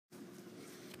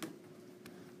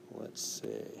let's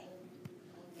see.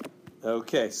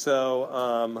 Okay,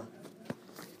 so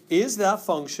is that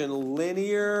function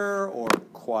linear or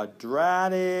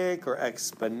quadratic or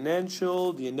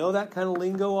exponential? Do you know that kind of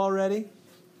lingo already?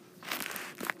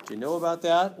 Do you know about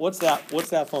that? What's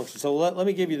that function? So let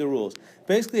me give you the rules.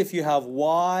 Basically, if you have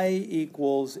y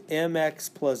equals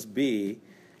mx plus b,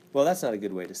 well, that's not a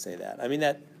good way to say that. I mean,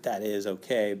 that is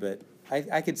okay, but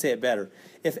I could say it better.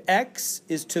 If x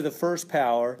is to the first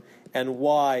power and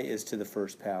y is to the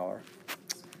first power,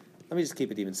 let me just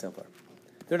keep it even simpler.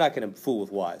 They're not going to fool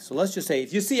with y. So let's just say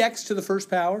if you see x to the first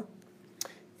power,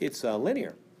 it's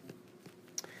linear,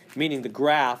 meaning the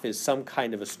graph is some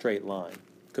kind of a straight line.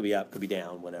 Could be up, could be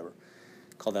down, whatever.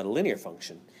 Call that a linear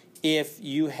function. If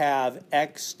you have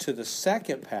x to the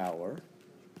second power,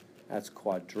 that's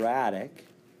quadratic.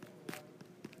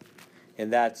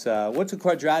 And that's, what's a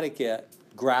quadratic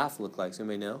graph look like?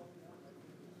 Somebody know?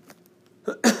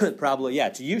 Probably, yeah,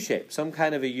 it's a U-shape. Some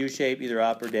kind of a U-shape, either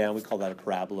up or down. We call that a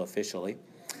parabola officially.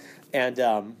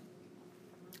 And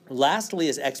lastly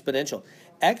is exponential.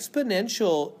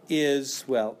 Exponential is,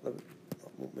 well, I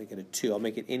won't make it a 2. I'll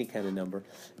make it any kind of number.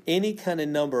 Any kind of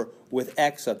number with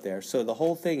x up there. So the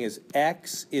whole thing is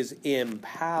x is in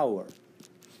power.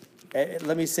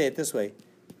 Let me say it this way.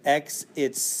 X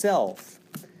itself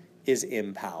is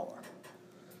in power.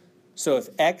 So if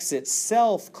x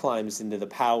itself climbs into the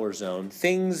power zone,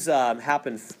 things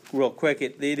happen real quick.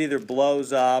 It either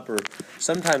blows up or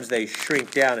sometimes they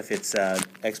shrink down if it's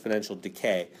exponential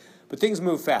decay. But things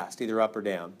move fast, either up or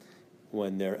down,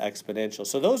 when they're exponential.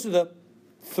 So those are the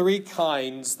three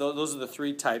kinds, those are the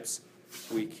three types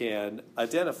we can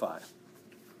identify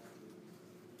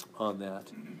on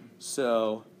that.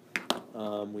 So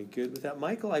we good with that?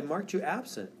 Michael, I marked you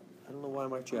absent. I don't know why I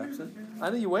marked you absent. I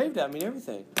know you waved at me and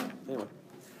everything. Anyway.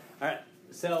 All right.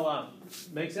 So,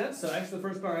 makes sense? So x to the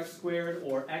first power, x squared,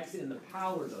 or x in the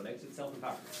power zone, x itself in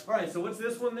power. All right, so what's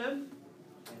this one then?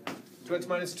 2x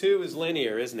minus 2 is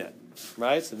linear, isn't it?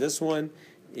 Right? So this one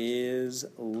is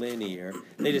linear.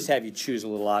 They just have you choose a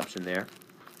little option there.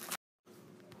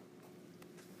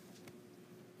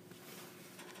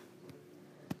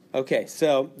 Okay,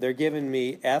 so they're giving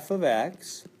me f of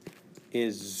x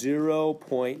is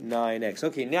 0.9x.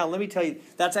 Okay, now let me tell you,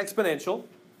 that's exponential.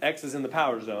 X is in the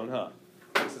power zone, huh?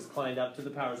 X has climbed up to the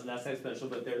power zone, that's exponential,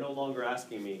 but they're no longer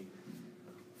asking me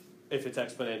if it's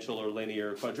exponential or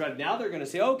linear or quadratic. Now they're going to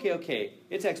say, okay,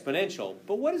 it's exponential,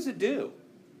 but what does it do?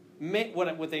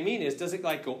 What they mean is, does it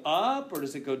like go up or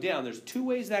does it go down? There's two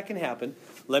ways that can happen.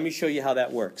 Let me show you how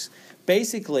that works.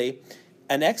 Basically,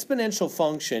 an exponential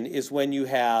function is when you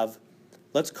have,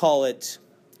 let's call it,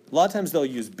 a lot of times they'll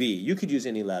use b. You could use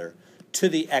any letter, to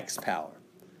the x power.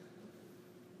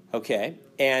 Okay,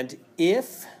 and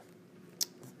if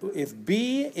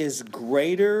b is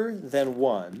greater than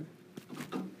 1,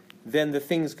 then the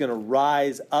thing's going to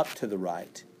rise up to the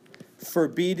right. For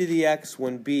b to the x,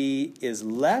 when b is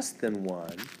less than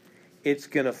 1, it's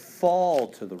going to fall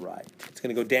to the right. It's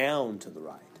going to go down to the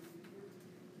right.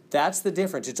 That's the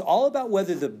difference. It's all about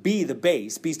whether the b, the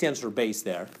base, b stands for base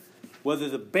there, whether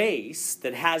the base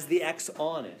that has the x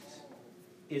on it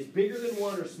is bigger than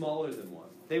 1 or smaller than 1.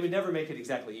 They would never make it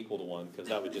exactly equal to 1 because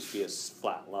that would just be a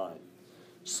flat line.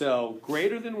 So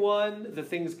greater than 1, the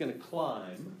thing's going to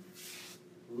climb.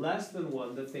 Less than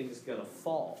 1, the thing's going to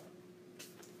fall.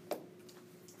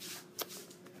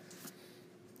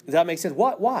 Does that make sense?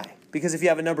 Why? Because if you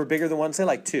have a number bigger than 1, say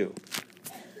like 2.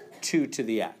 2 to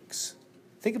the x.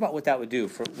 Think about what that would do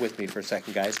with me for a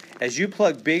second, guys. As you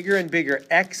plug bigger and bigger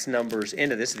x numbers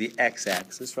into this, is the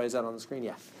x-axis, right? Is that on the screen?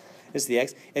 Yeah. This is the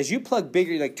x. As you plug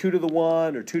bigger, like 2 to the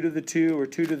 1 or 2 to the 2 or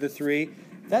 2 to the 3,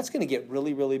 that's going to get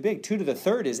really, really big. 2 to the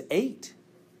third is 8.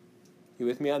 You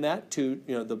with me on that?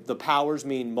 The powers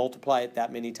mean multiply it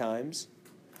that many times.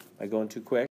 Am I going too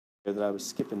quick? That I was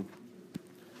skipping.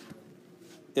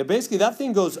 Yeah, basically that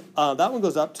thing goes, that one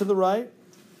goes up to the right.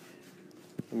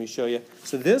 Let me show you.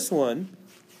 So this one,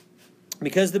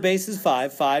 because the base is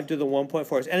 5 to the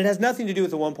 1.4, and it has nothing to do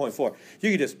with the 1.4.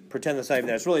 You could just pretend that's not even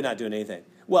there. It's really not doing anything.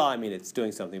 Well, I mean, it's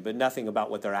doing something, but nothing about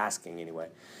what they're asking anyway.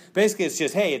 Basically, it's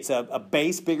just, hey, it's a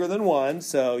base bigger than 1,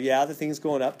 so yeah, the thing's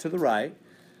going up to the right.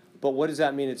 But what does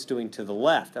that mean it's doing to the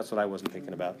left? That's what I wasn't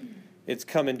thinking about. It's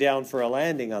coming down for a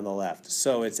landing on the left.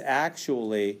 So it's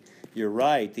actually, you're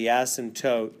right, the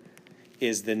asymptote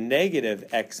is the negative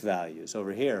x values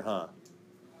over here, huh?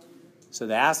 So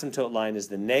the asymptote line is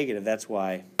the negative. That's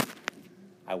why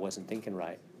I wasn't thinking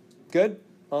right. Good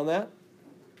on that?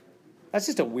 That's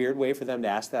just a weird way for them to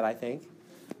ask that, I think.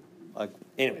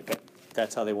 Anyway, but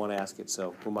that's how they want to ask it,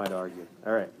 so who might argue?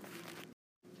 All right.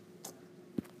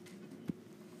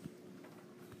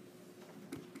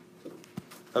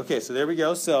 Okay, so there we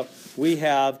go. So we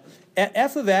have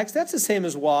f of x. That's the same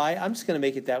as y. I'm just going to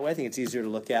make it that way. I think it's easier to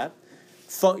look at.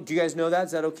 Do you guys know that?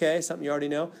 Is that okay? Something you already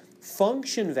know?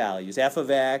 Function values, f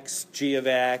of x, g of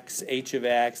x, h of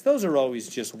x, those are always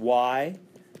just y.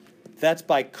 That's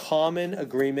by common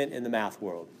agreement in the math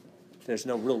world. There's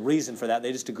no real reason for that.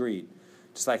 They just agreed.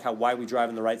 Just like why we drive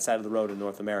on the right side of the road in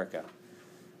North America.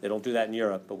 They don't do that in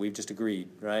Europe, but we've just agreed,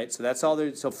 right? So that's all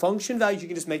there. So function values, you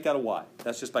can just make that a y.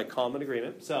 That's just by common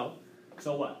agreement. So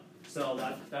what? So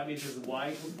that means there's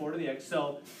y equals 4 to the x.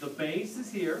 So the base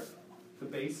is here. The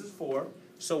base is 4.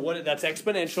 So that's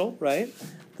exponential, right?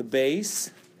 The base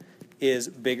is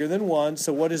bigger than 1.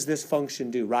 So what does this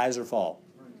function do? Rise or fall?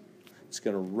 It's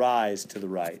going to rise to the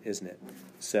right, isn't it?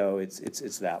 So it's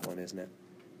that one, isn't it?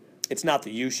 It's not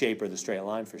the U shape or the straight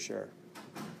line for sure.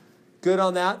 Good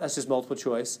on that. That's just multiple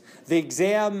choice. The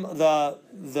exam,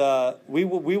 we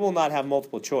will not have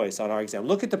multiple choice on our exam.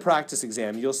 Look at the practice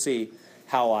exam. You'll see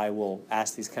how I will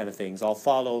ask these kind of things. I'll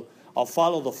follow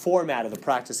the format of the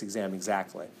practice exam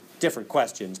exactly. Different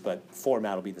questions, but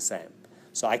format will be the same.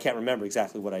 So I can't remember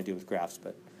exactly what I do with graphs,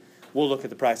 but we'll look at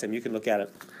the practice exam. You can look at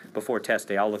it before test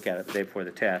day. I'll look at it the day before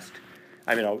the test.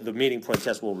 The meeting before the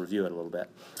test, we'll review it a little bit.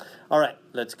 All right,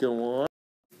 let's go on.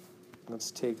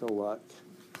 Let's take a look.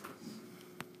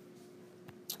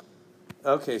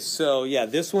 Okay, so yeah,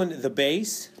 this one, the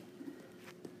base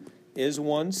is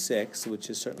 1/6,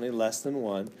 which is certainly less than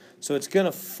 1. So it's going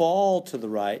to fall to the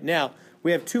right. Now,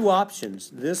 we have two options,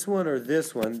 this one or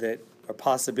this one, that are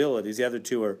possibilities. The other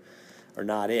two are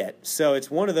not it. So it's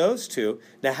one of those two.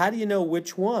 Now, how do you know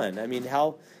which one? I mean,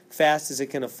 how fast is it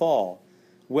going to fall?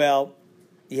 Well,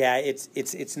 yeah,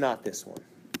 it's not this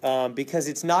one because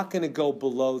it's not going to go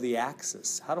below the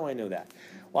axis. How do I know that?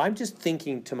 Well, I'm just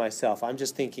thinking to myself,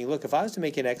 look, if I was to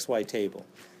make an XY table,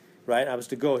 right, I was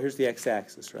to go, here's the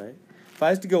x-axis, right? If I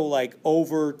was to go like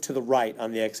over to the right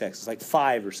on the x-axis, like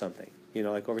 5 or something,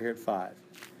 like over here at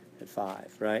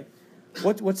 5, right?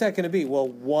 What's that going to be? Well,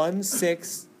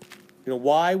 1/6,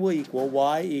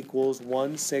 y equals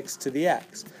 1/6 to the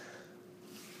x.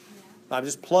 I'm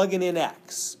just plugging in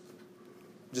x.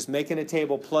 Just making a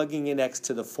table, plugging in x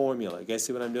to the formula. You guys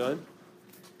see what I'm doing?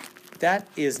 That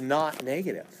is not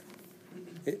negative.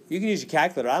 You can use your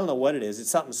calculator. I don't know what it is.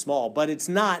 It's something small, but it's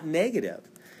not negative.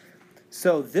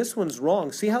 So this one's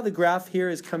wrong. See how the graph here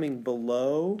is coming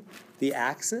below the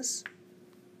axis?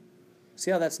 See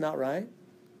how that's not right?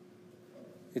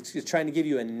 It's trying to give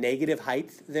you a negative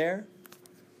height there.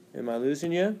 Am I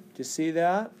losing you? Do you see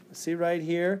that? See right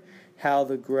here how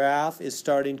the graph is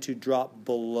starting to drop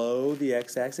below the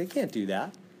x-axis? It can't do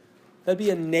that. That'd be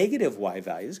a negative y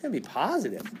value. It's going to be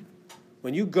positive.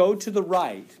 When you go to the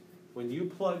right, when you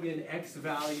plug in x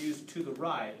values to the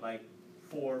right, like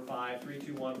 4, 5, 3,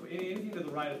 2, 1, anything to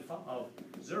the right of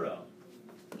 0,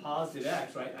 positive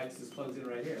x, right? X is plugged in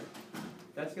right here.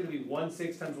 That's going to be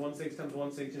 1/6 times 1/6 times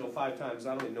 1/6, 5 times.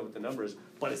 I don't even know what the number is,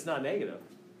 but it's not negative,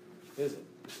 is it?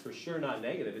 It's for sure not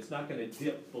negative. It's not going to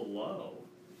dip below,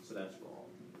 so that's wrong.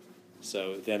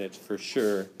 So then it's for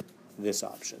sure this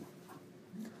option.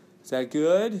 Is that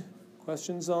good?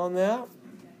 Questions on that?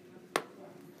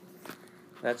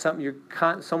 That's something you're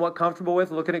somewhat comfortable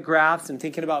with, looking at graphs and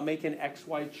thinking about making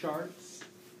XY charts,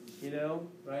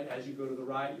 right? As you go to the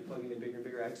right, you're plugging in bigger and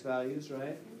bigger X values,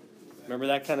 right? Remember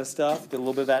that kind of stuff? Did a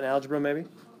little bit of that in algebra, maybe?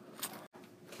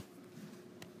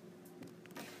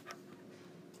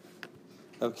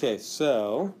 Okay,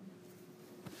 so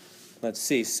let's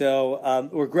see. So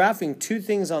we're graphing two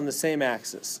things on the same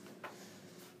axis.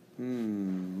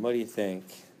 What do you think?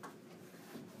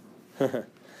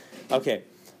 Okay.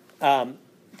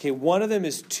 One of them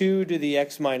is 2 to the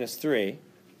x minus 3,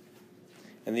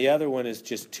 and the other one is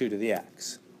just 2 to the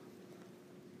x.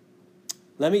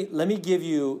 Let me give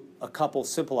you a couple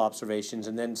simple observations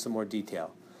and then some more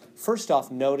detail. First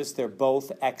off, notice they're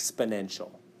both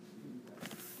exponential,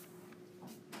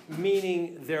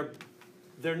 meaning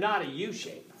they're not a U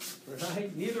shape,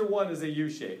 right? Neither one is a U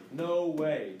shape. No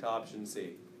way to option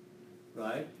C,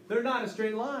 right? They're not a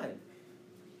straight line.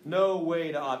 No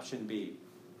way to option B.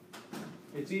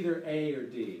 It's either A or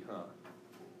D, huh?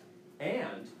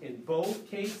 And in both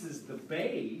cases, the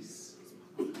base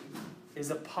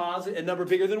is a number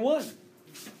bigger than 1.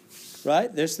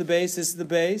 Right? There's the base, this is the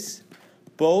base.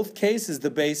 Both cases, the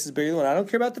base is bigger than 1. I don't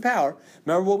care about the power.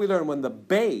 Remember what we learned. When the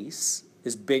base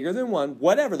is bigger than 1,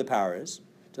 whatever the power is,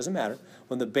 doesn't matter.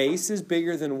 When the base is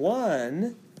bigger than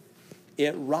 1,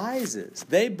 it rises.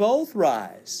 They both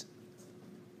rise.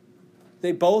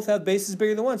 They both have bases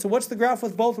bigger than 1. So what's the graph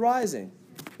with both rising?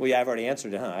 Well, yeah, I've already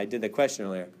answered it, huh? I did the question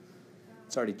earlier.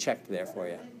 It's already checked there for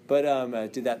you. But I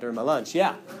did that during my lunch.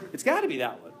 Yeah, it's got to be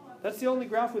that one. That's the only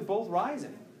graph with both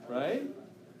rising, right?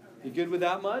 You good with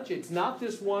that much? It's not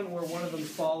this one where one of them's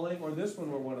falling or this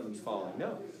one where one of them's falling.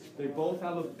 No. They both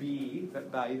have a B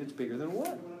value that's bigger than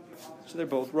 1. So they're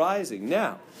both rising.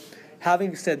 Now,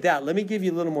 having said that, let me give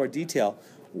you a little more detail.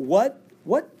 What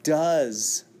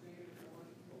does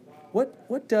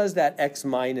that x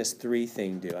minus 3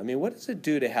 thing do? I mean, what does it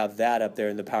do to have that up there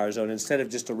in the power zone instead of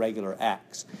just a regular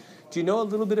x? Do you know a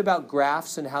little bit about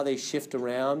graphs and how they shift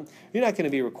around? You're not going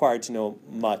to be required to know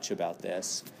much about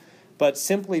this. But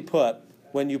simply put,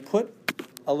 when you put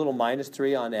a little minus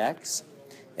 3 on x,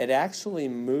 it actually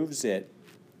moves it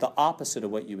the opposite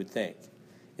of what you would think.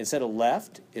 Instead of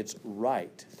left, it's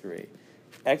right 3.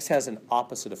 X has an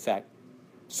opposite effect.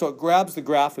 So it grabs the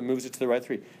graph and moves it to the right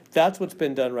 3. That's what's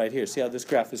been done right here. See how this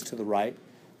graph is to the right?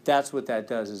 That's what that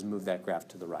does, is move that graph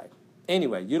to the right.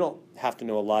 Anyway, you don't have to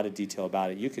know a lot of detail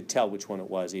about it. You could tell which one it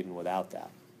was even without that.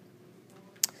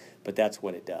 But that's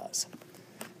what it does.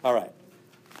 All right.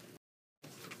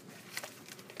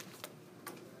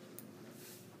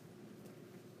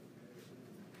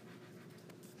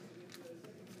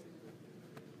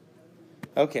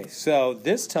 Okay, so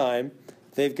this time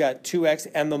they've got 2x,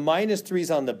 and the minus 3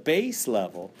 is on the base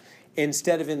level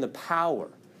instead of in the power.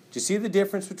 Do you see the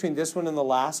difference between this one and the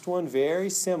last one? Very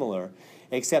similar,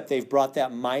 except they've brought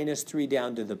that minus 3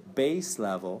 down to the base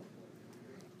level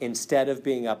instead of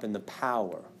being up in the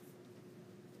power.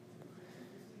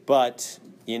 But,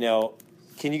 you know,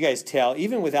 can you guys tell,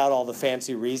 even without all the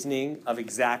fancy reasoning of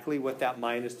exactly what that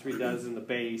minus 3 does in the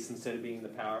base instead of being in the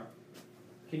power?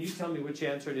 Can you tell me which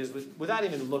answer it is without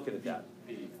even looking at that?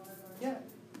 Yeah,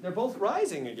 they're both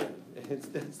rising again.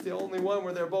 It's the only one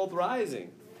where they're both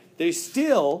rising. They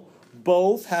still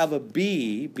both have a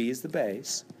B is the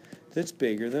base, that's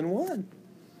bigger than 1.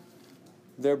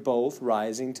 They're both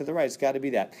rising to the right. It's got to be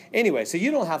that. Anyway, so you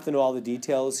don't have to know all the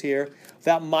details here.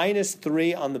 That minus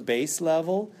 3 on the base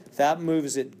level, that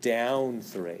moves it down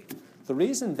 3. The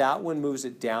reason that one moves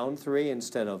it down 3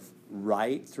 instead of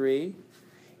right 3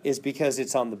 is because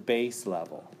it's on the base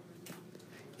level.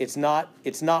 It's not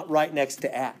right next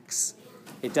to x.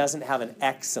 It doesn't have an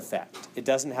x effect. It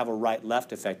doesn't have a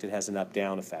right-left effect. It has an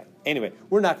up-down effect. Anyway,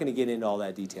 we're not going to get into all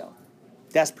that detail.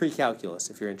 That's pre-calculus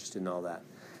if you're interested in all that.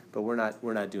 But we're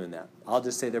not doing that. I'll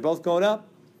just say they're both going up.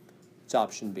 It's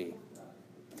option B.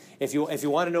 If you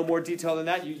want to know more detail than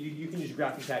that, you can use your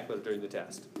graphing calculator during the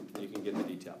test. You can get the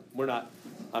detail.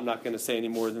 I'm not going to say any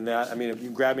more than that. I mean, if you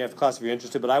can grab me after class if you're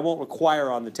interested, but I won't require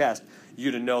on the test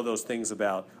you to know those things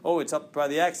about, oh, it's up by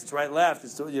the x, it's right, left.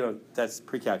 It's, you know, that's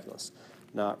pre-calculus,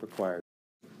 not required.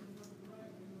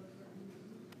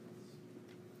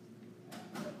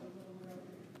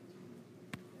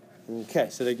 Okay,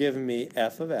 so they're giving me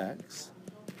f of x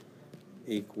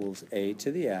equals a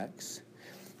to the x,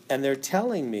 and they're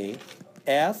telling me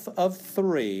f of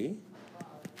 3,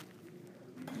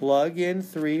 plug in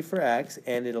 3 for x,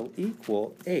 and it'll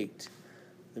equal 8.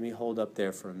 Let me hold up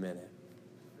there for a minute.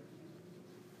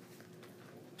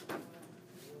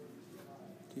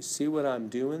 Do you see what I'm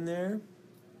doing there?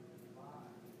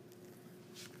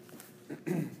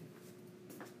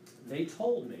 They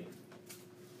told me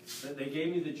that they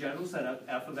gave me the general setup,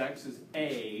 f of x is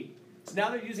a. So now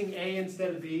they're using a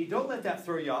instead of b. Don't let that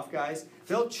throw you off, guys.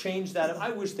 They'll change that.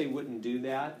 I wish they wouldn't do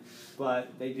that,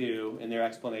 but they do in their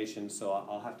explanations, so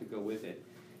I'll have to go with it.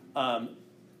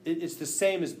 It's the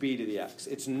same as b to the x.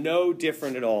 It's no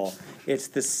different at all. It's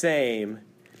the same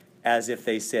as if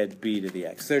they said b to the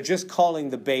x. They're just calling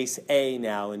the base a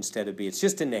now instead of b. It's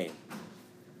just a name,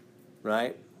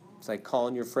 right? It's like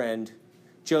calling your friend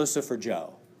Joseph or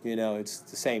Joe. You know, it's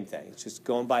the same thing. It's just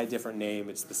going by a different name.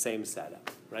 It's the same setup,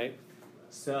 right?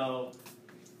 So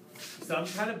some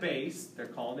kind of base, they're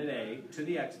calling it a, to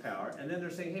the x power, and then they're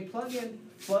saying, hey, plug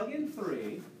in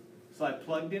 3. So I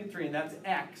plugged in 3, and that's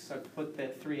x. So I put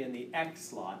that 3 in the x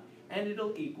slot, and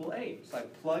it'll equal 8. So I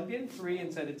plugged in 3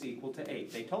 and said it's equal to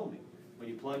 8. They told me, when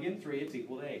you plug in 3, it's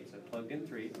equal to 8. So I plugged in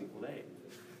 3, it's equal to 8.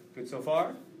 Good so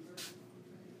far?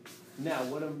 Now,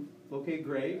 okay,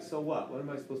 great. So what? What am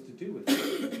I supposed to do with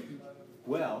it?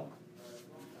 Well,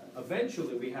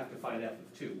 eventually we have to find f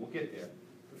of 2. We'll get there.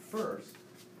 But first,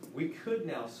 we could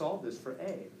now solve this for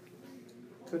a,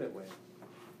 couldn't we?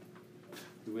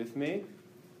 You with me?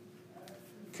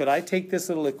 Could I take this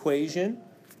little equation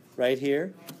right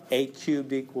here, 8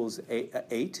 cubed equals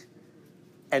 8,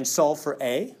 and solve for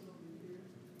a?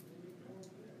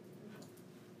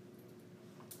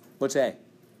 What's a?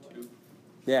 2.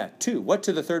 Yeah, 2. What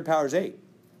to the third power is 8?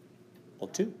 Well,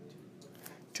 2.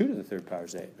 2 to the third power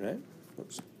is 8, right?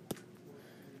 Oops.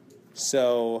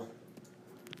 So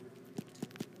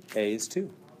a is 2.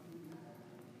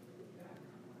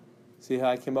 See how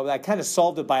I came up with that? I kind of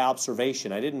solved it by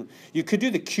observation. You could do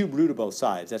the cube root of both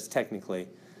sides. That's technically,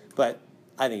 but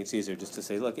I think it's easier just to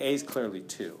say, look, A is clearly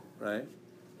 2, right?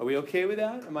 Are we okay with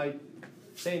that? Am I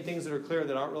saying things that are clear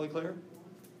that aren't really clear?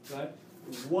 Right?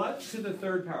 What to the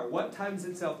third power? What times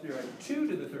itself? You're right. 2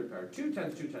 to the third power. 2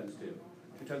 times 2 times 2.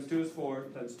 2 times 2 is 4,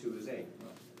 times 2 is 8.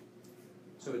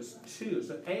 So it's 2.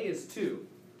 So A is 2.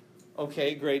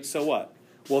 Okay, great. So what?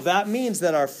 Well, that means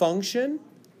that our function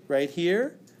right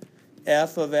here,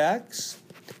 f of x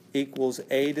equals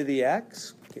a to the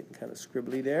x. Getting kind of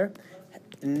scribbly there.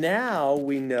 Now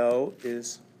we know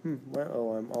is,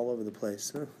 oh, I'm all over the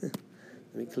place. Let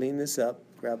me clean this up.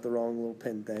 Grab the wrong little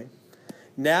pen thing.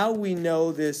 Now we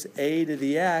know this a to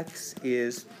the x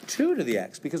is 2 to the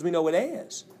x because we know what a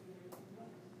is.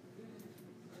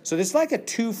 So this is like a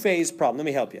two-phase problem. Let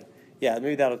me help you. Yeah,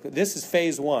 maybe this is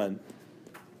phase 1.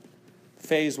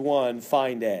 Phase 1,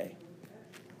 find a.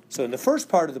 So in the first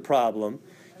part of the problem,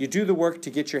 you do the work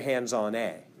to get your hands on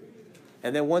a.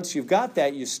 And then once you've got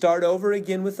that, you start over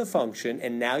again with the function,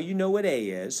 and now you know what a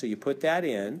is, so you put that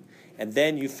in, and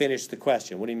then you finish the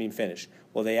question. What do you mean finish?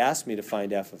 Well, they asked me to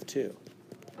find f of 2.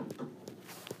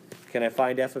 Can I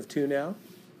find f of 2 now?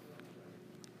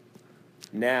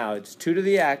 Now it's 2 to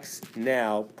the x.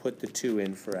 Now put the 2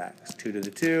 in for x. 2 to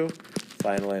the 2.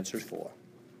 Final answer is 4.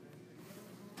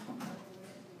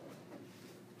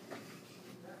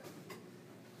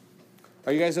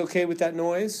 Are you guys okay with that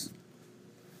noise? Is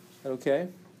that okay?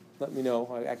 Let me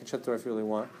know. I can shut the door if you really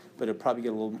want, but it'll probably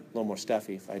get a little more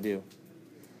stuffy if I do.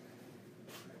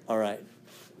 All right.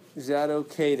 Is that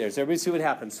okay there? Does everybody see what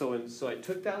happened? So I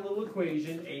took that little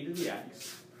equation, a to the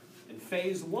x. In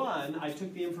phase 1, I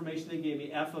took the information they gave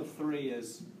me. F of 3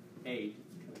 is 8.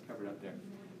 Kind of covered up there.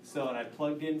 So and I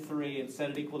plugged in 3 and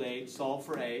set it equal to 8, solve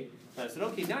for a. And I said,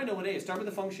 okay, now I know what a is. Start with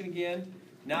the function again.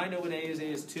 Now I know what a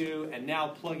is 2, and now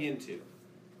plug in 2.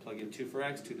 Plug in 2 for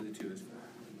x, 2 to the 2 is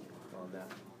 4. On that.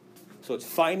 So it's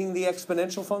finding the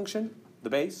exponential function, the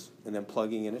base, and then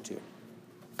plugging in a 2.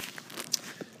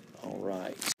 All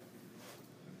right.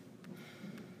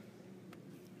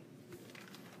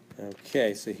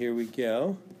 Okay, so here we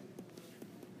go.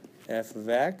 F of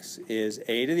x is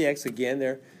a to the x. Again,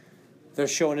 they're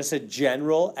showing us a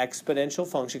general exponential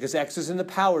function because x is in the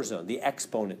power zone, the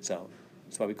exponent zone.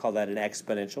 That's why we call that an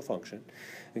exponential function.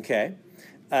 Okay,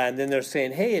 and then they're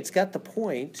saying, hey, it's got the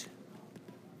point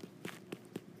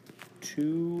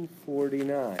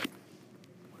 249.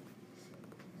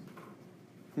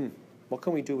 What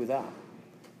can we do with that?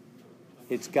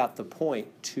 It's got the point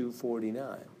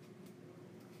 249.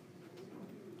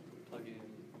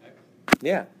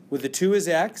 Yeah, with the 2 is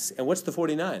x, and what's the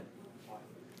 49? Y.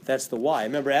 That's the y.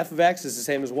 Remember, f of x is the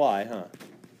same as y, huh?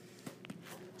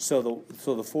 So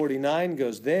the 49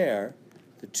 goes there,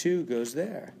 the 2 goes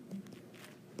there.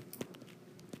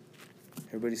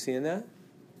 Everybody seeing that?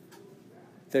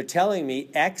 They're telling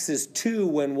me x is 2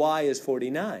 when y is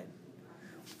 49.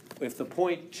 If the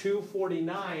point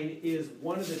 249 is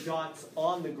one of the dots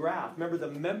on the graph, remember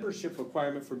the membership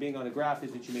requirement for being on a graph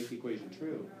is that you make the equation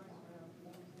true.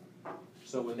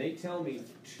 So when they tell me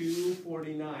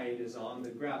 249 is on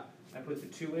the graph, I put the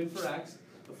 2 in for x,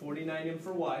 the 49 in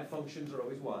for y. Functions are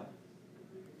always y.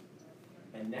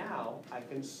 And now I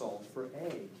can solve for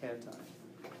a, can't I?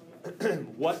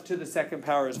 What to the second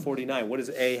power is 49? What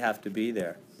does a have to be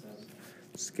there? 7.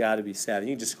 It's got to be 7.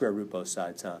 You can just square root both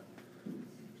sides, huh?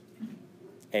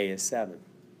 A is 7.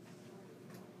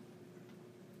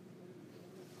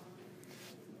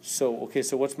 So, okay,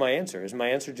 so what's my answer? Is my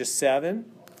answer just 7?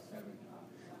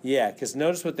 Yeah, because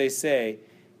notice what they say.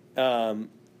 They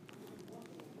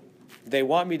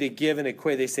want me to give an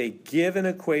equation. They say, give an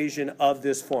equation of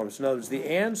this form. So in other words, the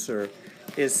answer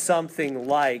is something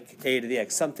like a to the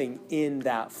x, something in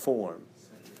that form.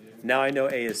 Now I know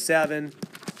a is 7,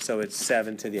 so it's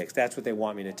 7 to the x. That's what they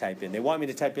want me to type in. They want me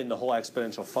to type in the whole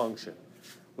exponential function,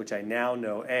 which I now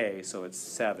know a, so it's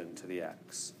 7 to the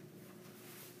x.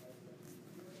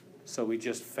 So we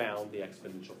just found the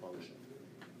exponential function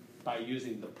by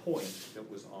using the point that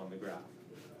was on the graph.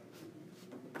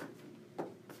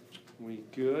 We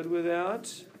good with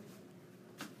that?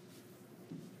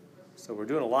 So we're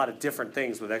doing a lot of different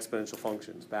things with exponential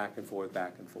functions, back and forth,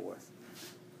 back and forth.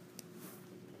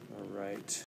 All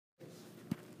right.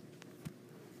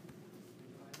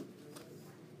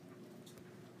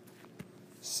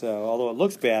 So, although it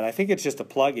looks bad, I think it's just a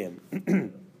plug-in.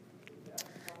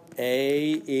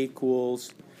 A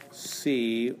equals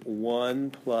C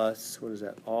 1 plus, what is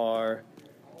that, R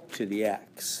to the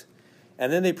x.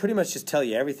 And then they pretty much just tell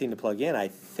you everything to plug in, I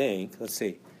think. Let's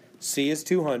see. C is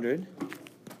 200.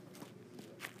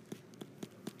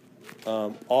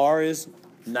 R is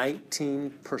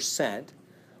 19%.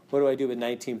 What do I do with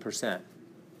 19%?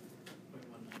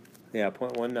 Yeah,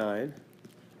 0.19.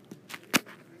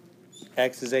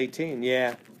 X is 18,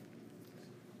 yeah.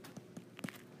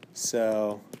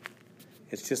 So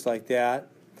it's just like that.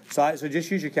 So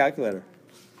just use your calculator.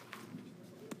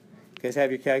 You guys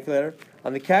have your calculator?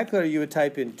 On the calculator, you would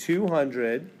type in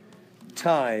 200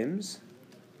 times,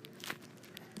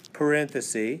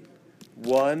 parenthesis,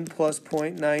 1 plus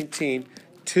 0.19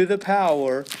 to the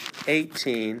power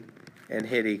 18 and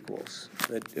hit equals.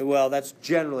 Well, that's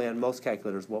generally on most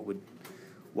calculators what would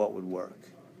work.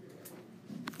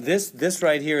 This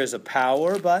right here is a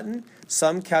power button.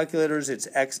 Some calculators it's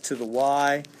X to the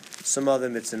Y. Some of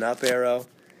them it's an up arrow.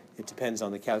 It depends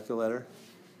on the calculator.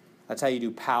 That's how you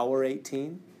do power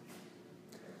 18. Do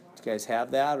you guys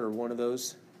have that or one of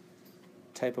those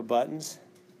type of buttons?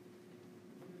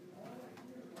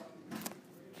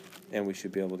 And we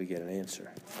should be able to get an answer.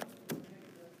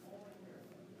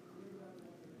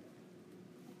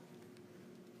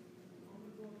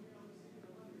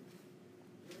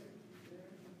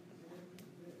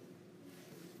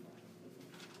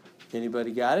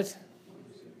 Anybody got it?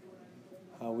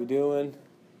 How we doing?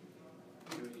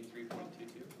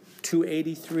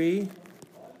 283.22.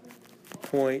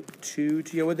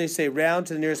 283.22. Yeah, what they say? Round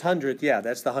to the nearest hundredth. Yeah,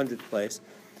 that's the hundredth place.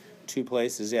 Two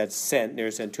places. Yeah, it's cent,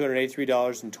 nearest cent.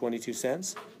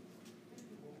 $283.22.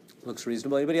 Looks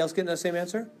reasonable. Anybody else getting the same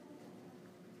answer?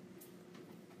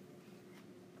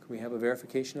 Can we have a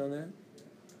verification on that?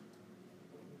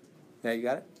 Yeah, you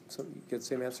got it? So you get the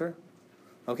same answer?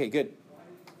 Okay, good.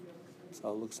 So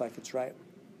it looks like it's right.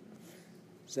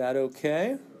 Is that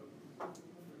okay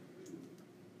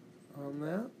on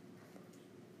that?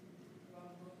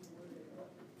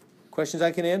 Questions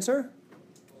I can answer?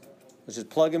 Let's just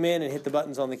plug them in and hit the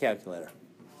buttons on the calculator.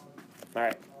 All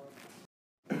right.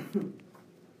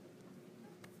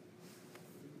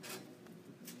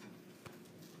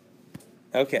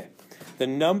 Okay. The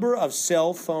number of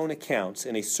cell phone accounts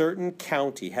in a certain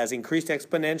county has increased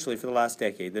exponentially for the last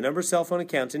decade. The number of cell phone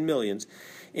accounts in millions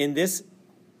in this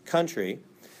country,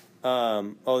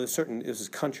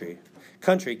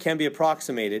 country can be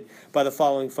approximated by the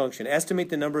following function. Estimate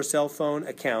the number of cell phone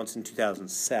accounts in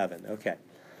 2007. Okay.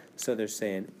 So they're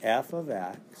saying f of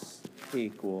x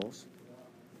equals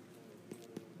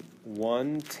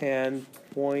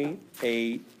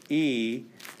 110.8 e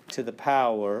to the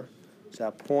power, is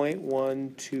that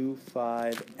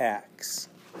 0.125x.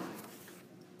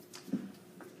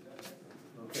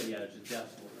 Okay, yeah, there's a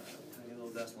decimal. Tiny little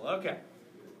decimal. Okay.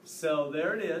 So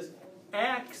there it is.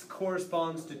 X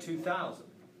corresponds to 2,000.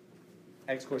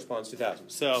 X corresponds to 2,000.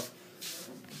 So,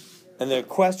 and the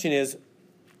question is,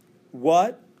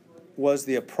 what was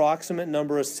the approximate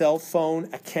number of cell phone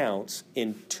accounts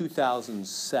in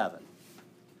 2007?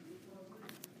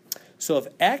 So if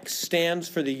X stands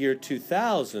for the year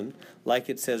 2000, like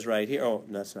it says right here. Oh,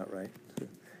 that's not right. Let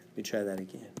me try that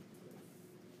again.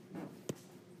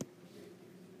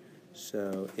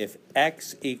 So if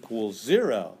X equals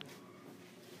 0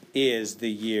 is the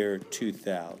year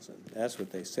 2000, that's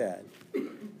what they said,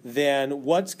 then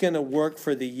what's going to work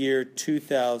for the year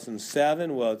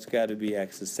 2007? Well, it's got to be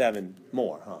X is 7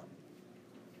 more, huh?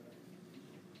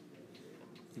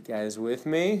 You guys with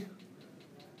me?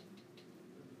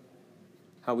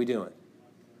 How we doing?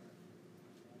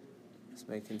 It's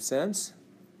making sense?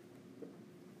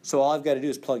 So all I've got to do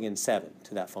is plug in 7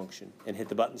 to that function and hit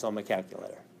the buttons on my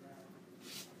calculator.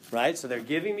 Right? So they're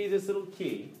giving me this little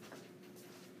key.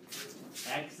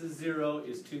 X is 0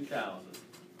 is 2000.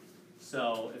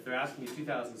 So if they're asking me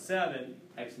 2007,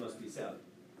 X must be 7.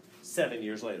 7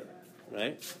 years later,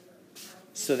 right?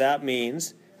 So that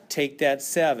means take that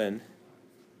 7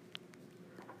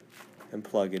 and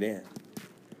plug it in.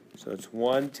 So it's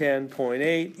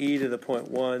 110.8 e to the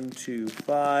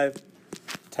 0.125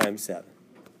 times 7.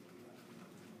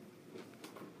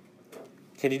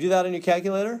 Can you do that on your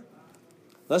calculator?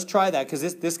 Let's try that,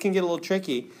 because this can get a little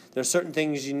tricky. There's certain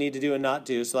things you need to do and not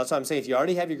do. So that's why I'm saying if you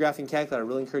already have your graphing calculator, I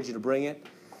really encourage you to bring it.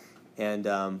 And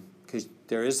because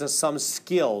there is some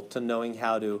skill to knowing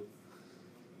how to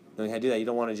do that. You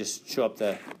don't want to just show up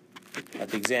at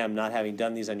the exam not having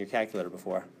done these on your calculator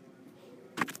before.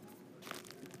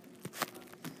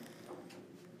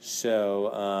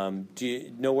 So do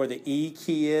you know where the E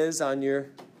key is on your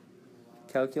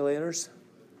calculators?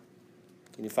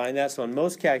 Can you find that? So on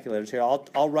most calculators here,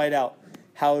 I'll write out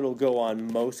how it'll go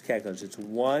on most calculators. It's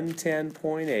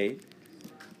 110.8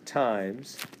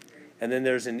 times, and then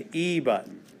there's an E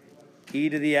button. E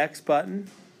to the X button.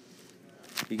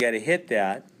 You got to hit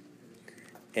that,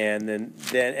 and then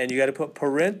you got to put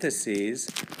parentheses.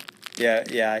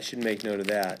 Yeah, I should make note of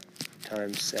that.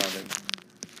 times 7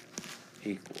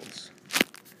 equals.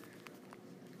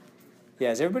 Yeah,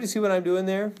 does everybody see what I'm doing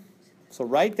there? So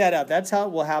write that out. That's how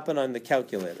it will happen on the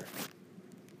calculator.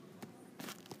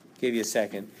 Give you a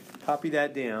second. Copy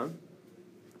that down.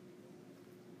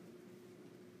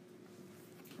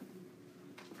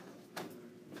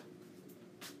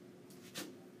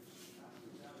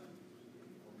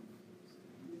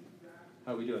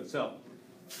 How are we doing? So,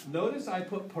 notice I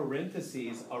put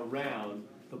parentheses around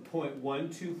the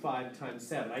 0.125 times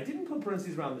 7. I didn't put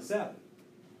parentheses around the 7.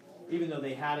 Even though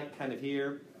they had it kind of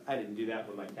here, I didn't do that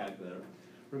with my calculator.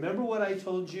 Remember what I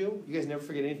told you? You guys never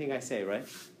forget anything I say, right?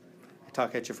 I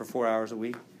talk at you for 4 hours a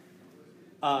week.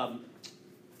 On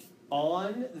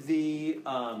the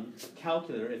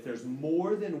calculator, if there's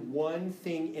more than one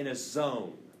thing in a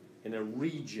zone, in a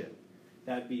region,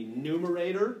 that'd be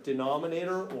numerator,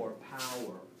 denominator, or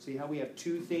power. See how we have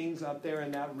two things up there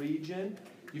in that region?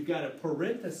 You've got to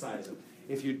parenthesize them.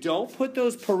 If you don't put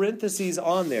those parentheses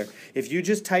on there, if you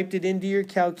just typed it into your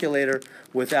calculator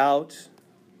without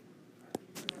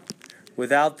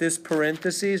this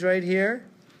parentheses right here,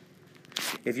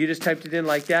 if you just typed it in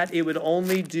like that, it would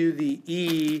only do the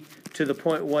e to the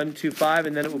 0.125,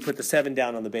 and then it would put the 7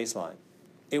 down on the baseline.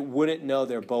 It wouldn't know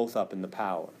they're both up in the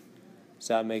power. Does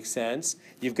that make sense?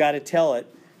 You've got to tell it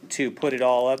to put it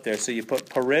all up there. So you put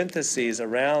parentheses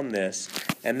around this,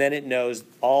 and then it knows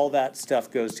all that stuff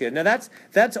goes together. Now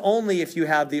that's only if you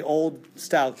have the old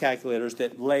style calculators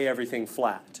that lay everything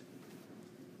flat,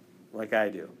 like I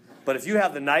do. But if you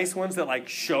have the nice ones that like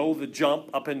show the jump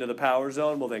up into the power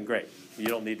zone, well then great. You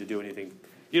don't need to do anything.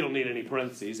 You don't need any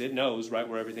parentheses. It knows right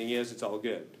where everything is. It's all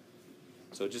good.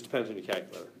 So it just depends on your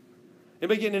calculator.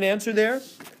 Anybody getting an answer there?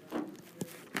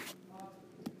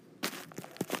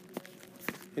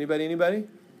 Anybody? 265.80.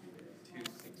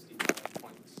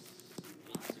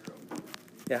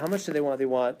 Yeah, how much do they want? They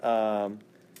want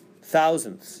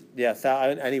thousandths. Yeah,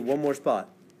 I need one more spot.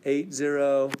 80.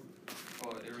 Well, it was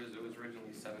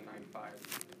originally 795.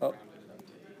 Oh. Rounded it up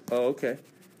to 8. Oh, okay.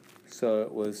 So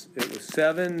it was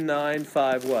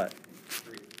 795 what?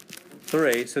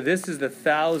 3. So this is the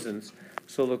thousandths.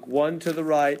 So look, 1 to the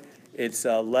right. It's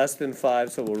less than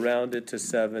 5, so we'll round it to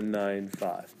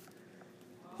 795.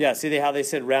 Yeah, see how they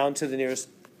said round to the nearest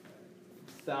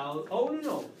thousand? Oh,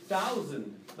 no,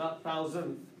 thousand, not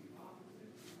thousand.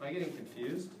 Am I getting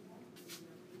confused?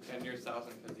 10 nearest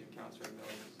thousand because the accounts are in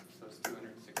millions, so it's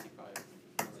 265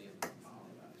 million.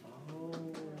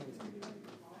 Oh.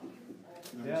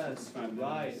 Yes, you're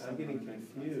right. I'm getting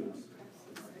confused.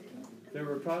 There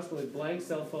were approximately blank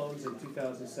cell phones in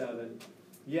 2007.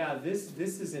 Yeah, this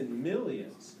is in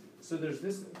millions. So there's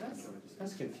this.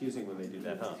 That's confusing when they do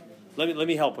that, huh? Let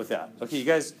me help with that. Okay, you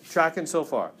guys tracking so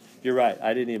far? You're right.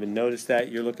 I didn't even notice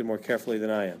that. You're looking more carefully than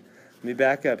I am. Let me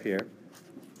back up here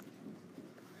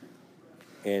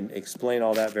and explain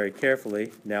all that very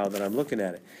carefully now that I'm looking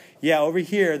at it. Yeah, over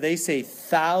here they say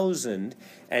 1,000,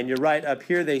 and you're right. Up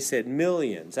here they said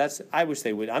millions. I wish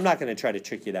they would. I'm not going to try to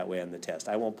trick you that way on the test.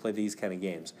 I won't play these kind of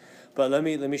games. But let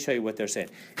me show you what they're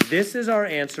saying. This is our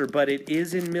answer, but it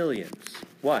is in millions.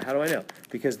 Why? How do I know?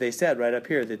 Because they said right up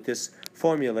here that this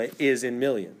formula is in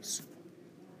millions.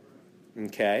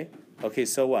 Okay? Okay,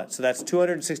 so what? So that's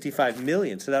 265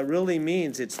 million. So that really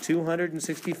means it's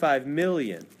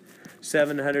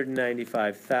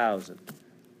 265,795,000.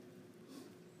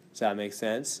 Does that make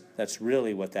sense? That's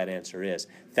really what that answer is.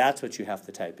 That's what you have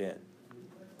to type in.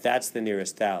 That's the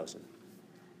nearest thousand.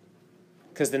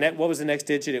 Because what was the next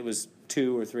digit? It was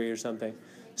 2 or 3 or something.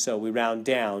 So we round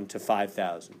down to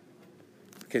 5,000.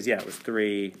 Because, yeah, it was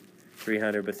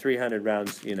 300, but 300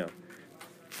 rounds,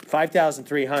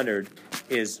 5,300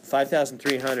 is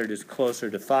closer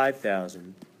to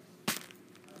 5,000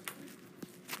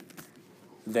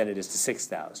 than it is to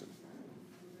 6,000.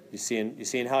 You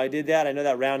seeing how I did that? I know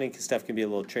that rounding stuff can be a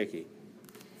little tricky,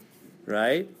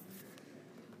 right?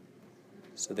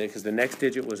 So because the next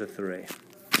digit was a 3.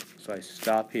 So I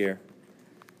stop here.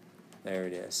 There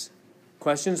it is.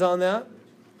 Questions on that?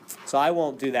 So I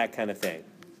won't do that kind of thing,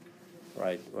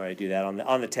 where I do that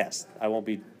on the test. I won't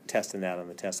be testing that on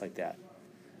the test like that.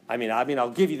 I mean, I'll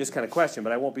give you this kind of question,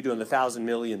 but I won't be doing the 1,000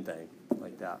 million thing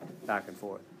like that, back and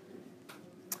forth.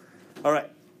 All right,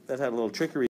 that had a little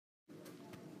trickery.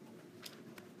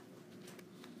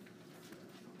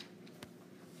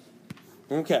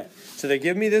 Okay, so they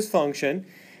give me this function.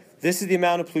 This is the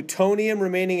amount of plutonium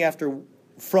remaining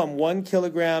from 1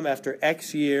 kilogram after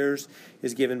X years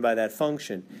is given by that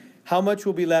function. How much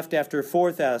will be left after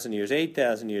 4,000 years,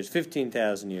 8,000 years,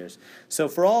 15,000 years? So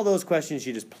for all those questions,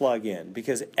 you just plug in,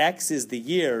 because X is the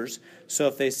years. So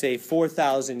if they say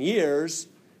 4,000 years,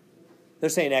 they're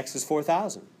saying X is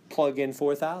 4,000. plug in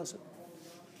 4,000.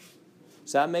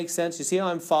 Does that make sense? You see how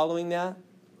I'm following that?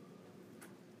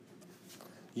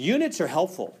 Units are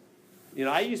helpful. You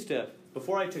know, I used to,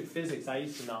 before I took physics, I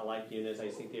used to not like units. I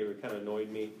think they were kind of annoyed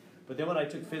me. But then when I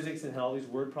took physics and had all these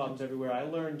word problems everywhere, I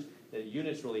learned that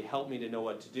units really helped me to know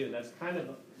what to do. And that's kind of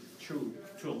true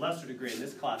to a lesser degree in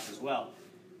this class as well.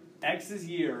 X is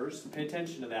years. Pay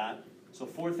attention to that. So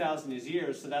 4,000 is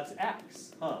years, so that's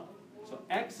X, huh? So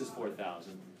X is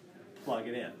 4,000. Plug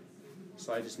it in.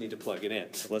 So I just need to plug it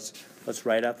in. So let's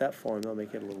write out that formula,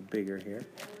 make it a little bigger here.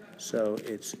 So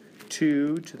it's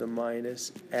 2 to the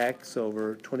minus X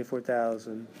over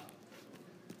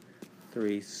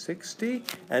 24,360.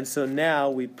 And so now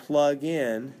we plug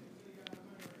in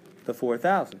the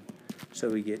 4,000. So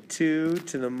we get 2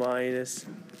 to the minus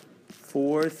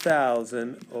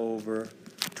 4,000 over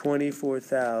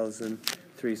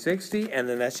 24,360. And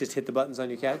then that's just hit the buttons on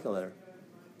your calculator.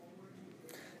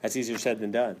 That's easier said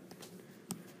than done.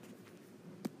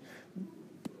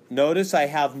 Notice I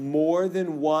have more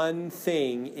than one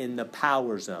thing in the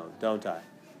power zone, don't I?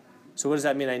 So what does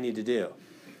that mean I need to do?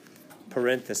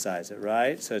 Parenthesize it,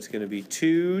 right? So it's going to be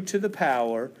 2 to the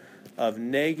power of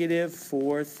negative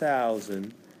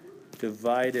 4,000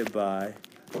 divided by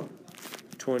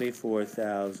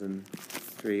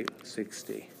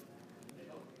 24,360.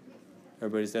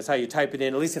 That's how you type it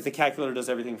in, at least if the calculator does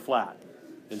everything flat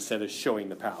instead of showing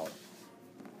the power.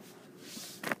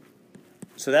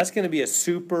 So that's going to be a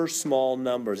super small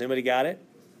number. Has anybody got it?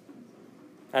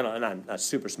 I don't know, not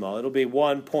super small. It'll be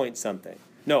 1 point something.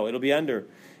 No, it'll be under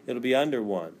 1. It'll be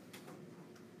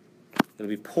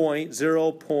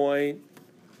 0 point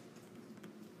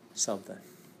something.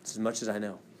 It's as much as I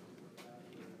know.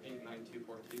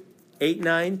 89242.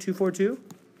 89242?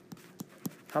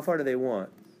 How far do they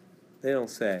want? They don't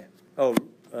say. Oh,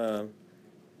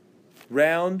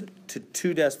 round to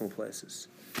 2 decimal places.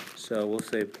 So we'll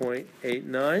say 0.89.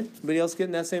 Anybody else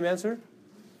getting that same answer?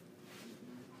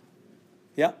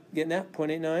 Yeah, getting that?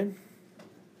 0.89?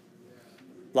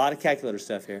 A lot of calculator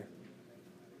stuff here.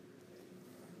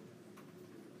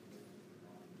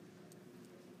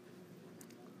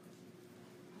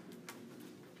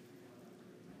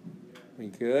 We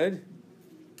good?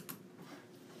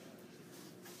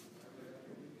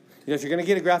 You know, if you're going to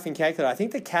get a graphing calculator, I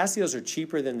think the Casios are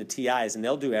cheaper than the TIs, and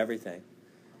they'll do everything.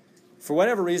 For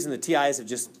whatever reason, the TIs have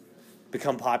just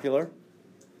become popular,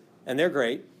 and they're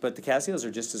great, but the Casios are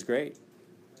just as great.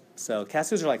 So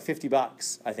Casios are like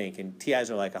 $50, I think, and TIs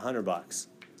are like $100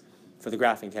 for the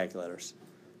graphing calculators.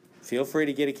 Feel free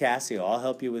to get a Casio. I'll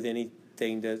help you with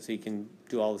anything so you can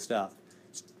do all the stuff.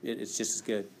 It's just as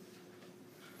good.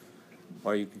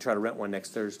 Or you can try to rent one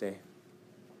next Thursday.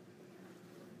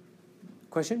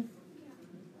 Question?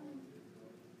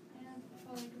 I have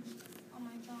on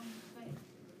my phone, but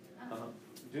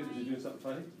Did you do something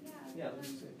funny? yeah, let me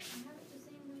see. I have it the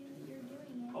same way that you're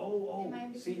doing it. Oh, Am I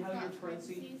able to see do how your that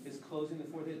parentheses is closing the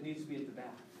fourth? It needs to be at the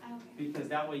back. Okay. Because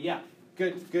that way, yeah.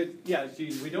 Good. Yeah,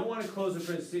 we don't want to close the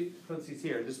parentheses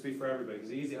here. This will be for everybody.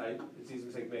 It's easy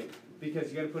mistake to make.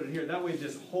 Because you got to put it here. That way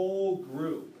this whole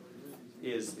group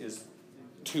is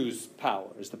 2's power.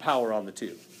 Is the power on the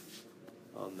 2.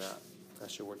 On that. That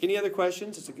should work. Any other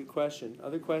questions? It's a good question.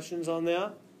 Other questions on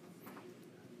that?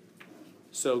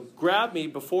 So grab me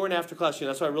before and after class.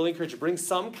 That's why I really encourage you. Bring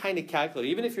some kind of calculator.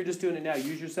 Even if you're just doing it now,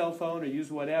 use your cell phone or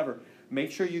use whatever. Make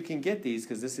sure you can get these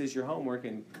because this is your homework.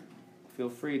 And feel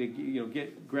free to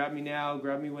grab me now,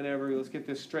 grab me whenever. Let's get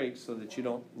this straight so that you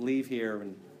don't leave here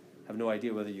and have no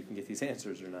idea whether you can get these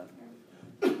answers or not.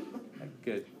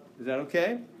 Good. Is that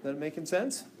okay? Is that making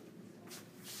sense?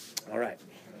 All right.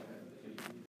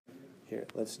 Here,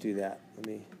 let's do that. Let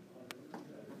me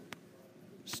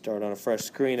start on a fresh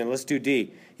screen and let's do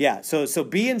D. Yeah, so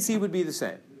B and C would be the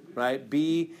same, right?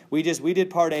 B, we did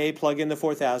part A, plug in the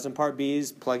 4,000. Part B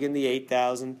is plug in the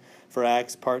 8,000 for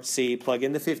X. Part C, plug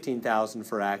in the 15,000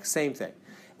 for X. Same thing.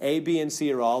 A, B, and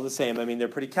C are all the same. I mean, they're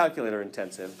pretty calculator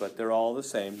intensive, but they're all the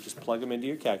same. Just plug them into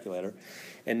your calculator.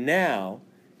 And now,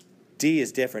 D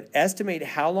is different. Estimate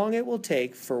how long it will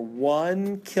take for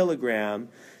 1 kilogram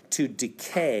to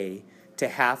decay to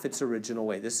half its original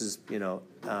weight. This is,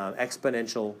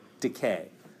 exponential decay,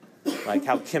 like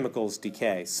how chemicals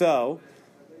decay. So,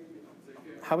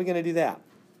 how are we going to do that?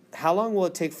 How long will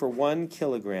it take for 1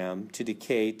 kilogram to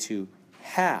decay to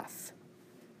half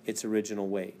its original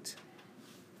weight?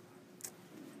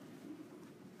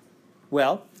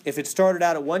 Well, if it started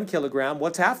out at 1 kilogram,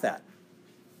 what's half that?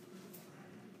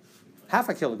 Half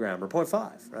a kilogram, or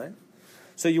 0.5, right?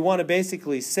 So you want to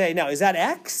basically say, now, is that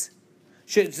X?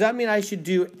 Does that mean I should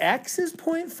do X as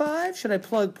 0.5? Should I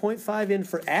plug 0.5 in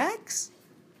for X?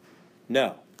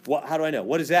 No. How do I know?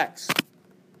 What is x?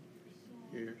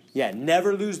 Years. Yeah,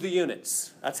 never lose the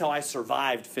units. That's how I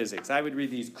survived physics. I would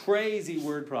read these crazy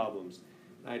word problems.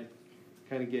 I'd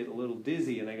kind of get a little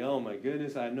dizzy, and I go, oh my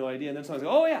goodness, I have no idea. And then someone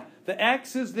goes, oh yeah, the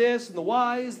x is this, and the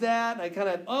y is that. And I kind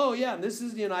of, oh yeah, and this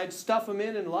is, I'd stuff them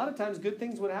in, and a lot of times good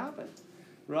things would happen.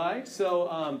 Right?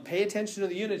 So pay attention to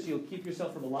the units. You'll keep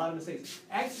yourself from a lot of mistakes.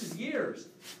 X is years.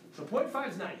 So 0.5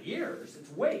 is not years.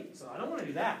 It's weight. So I don't want to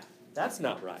do that. That's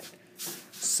not right.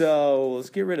 So let's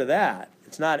get rid of that.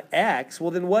 It's not x.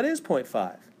 Well, then what is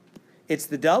 0.5? It's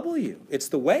the w. It's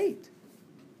the weight.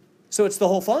 So it's the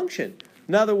whole function.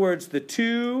 In other words, the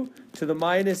 2 to the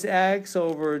minus x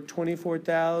over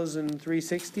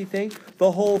 24,360 thing,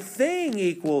 the whole thing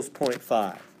equals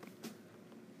 0.5.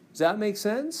 Does that make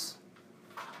sense?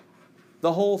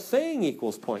 The whole thing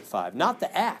equals 0.5, not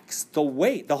the x, the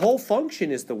weight. The whole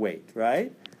function is the weight,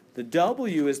 right? The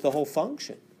w is the whole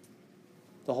function.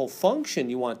 The whole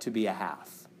function you want to be a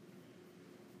half,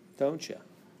 don't you?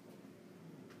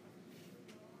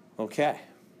 Okay.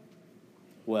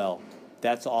 Well,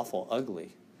 that's awful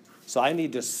ugly. So I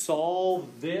need to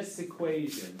solve this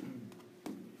equation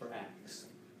for x.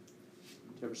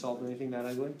 Did you ever solve anything that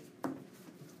ugly?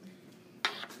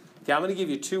 Okay, I'm going to give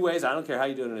you two ways. I don't care how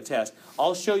you do it in a test.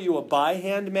 I'll show you a by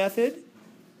hand method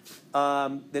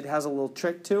that has a little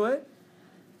trick to it.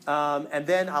 And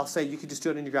then I'll say you can just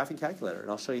do it in your graphing calculator. And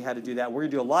I'll show you how to do that. We're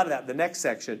going to do a lot of that in the next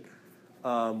section,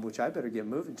 which I better get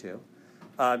moving to,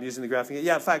 using the graphing.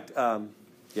 Yeah, in fact,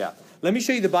 yeah. Let me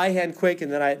show you the by hand quick,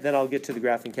 and then I'll get to the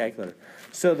graphing calculator.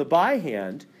 So the by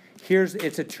hand,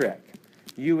 it's a trick.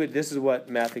 This is what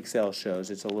Math Excel shows.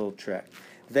 It's a little trick.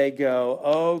 They go,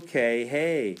 okay,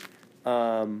 hey,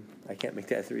 I can't make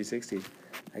that 360.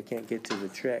 I can't get to the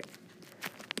trick.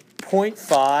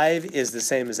 0.5 is the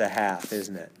same as a half,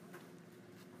 isn't it?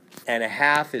 And a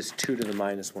half is 2 to the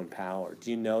minus 1 power. Do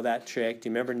you know that trick? Do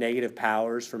you remember negative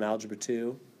powers from Algebra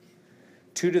 2?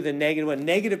 2 to the negative 1.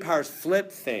 Negative powers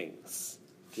flip things.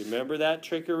 Do you remember that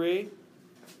trickery?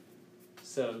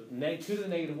 So 2 to the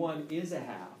negative 1 is a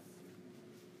half.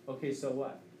 Okay, so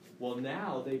what? Well,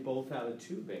 now they both have a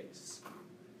 2 base.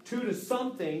 2 to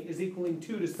something is equaling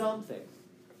 2 to something.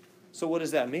 So what does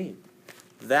that mean?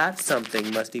 That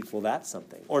something must equal that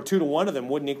something. Or 2 to one of them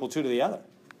wouldn't equal 2 to the other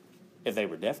if they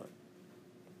were different.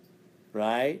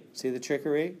 Right? See the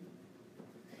trickery?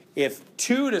 If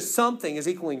 2 to something is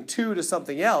equaling 2 to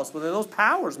something else, well, then those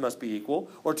powers must be equal,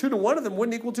 or 2 to one of them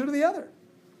wouldn't equal 2 to the other.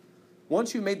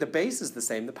 Once you made the bases the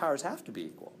same, the powers have to be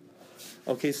equal.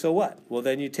 Okay, so what? Well,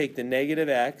 then you take the negative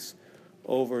x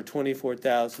over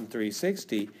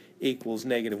 24,360 equals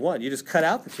negative 1. You just cut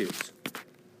out the 2's.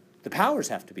 The powers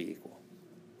have to be equal.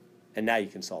 And now you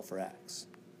can solve for x.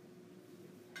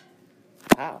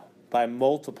 How? By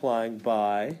multiplying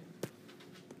by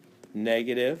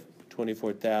negative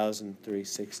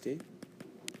 24,360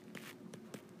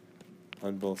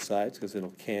 on both sides, because it'll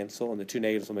cancel, and the two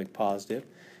negatives will make positive,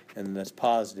 and then that's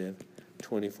positive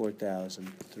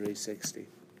 24,360.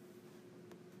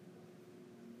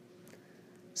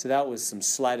 So that was some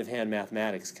sleight of hand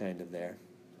mathematics kind of there.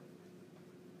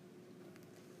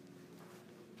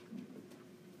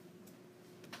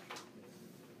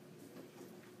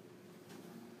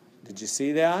 Did you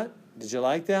see that? Did you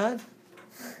like that?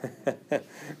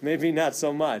 Maybe not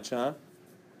so much, huh?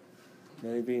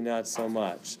 Maybe not so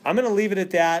much. I'm going to leave it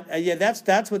at that. Yeah,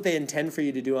 that's what they intend for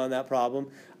you to do on that problem.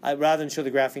 Rather than show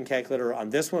the graphing calculator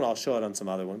on this one, I'll show it on some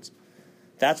other ones.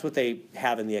 That's what they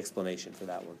have in the explanation for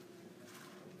that one.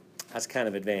 That's kind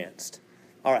of advanced.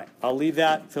 All right, I'll leave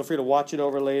that. Feel free to watch it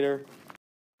over later.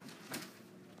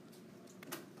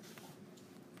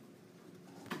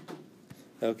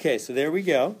 Okay, so there we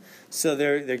go. So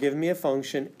they're giving me a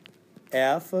function,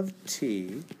 f of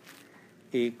t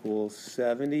equals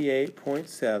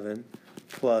 78.7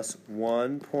 plus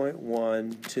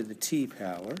 1.1 to the t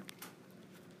power.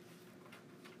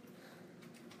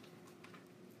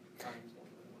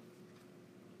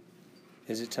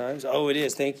 Is it times? Oh, it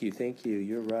is. Thank you. Thank you.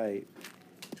 You're right.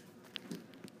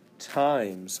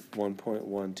 Times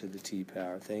 1.1 to the t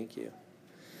power. Thank you.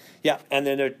 Yeah, and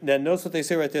then notice what they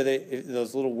say right there.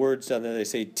 Those little words down there. They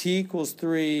say t equals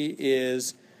 3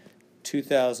 is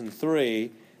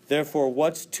 2003. Therefore,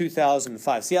 what's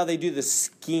 2005? See how they do the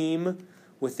scheme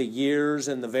with the years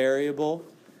and the variable?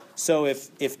 So if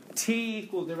t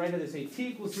equals, right here they say t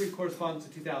equals 3 corresponds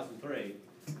to 2003,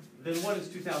 then what is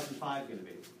 2005 going to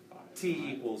be?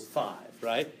 T equals 5,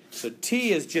 right? So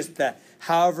t is just that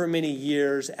however many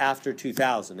years after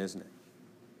 2000, isn't it?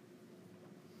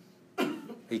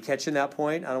 Are you catching that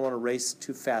point? I don't want to race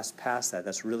too fast past that.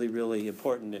 That's really, really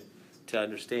important to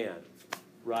understand,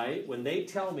 right? When they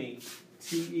tell me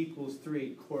t equals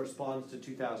 3 corresponds to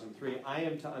 2003, I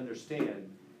am to understand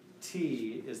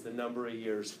t is the number of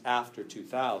years after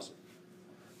 2000.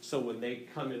 So when they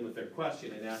come in with their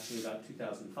question and ask me about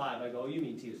 2005, I go, oh, you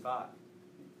mean t is 5.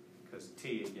 Because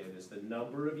t, again, is the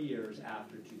number of years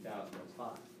after 2005.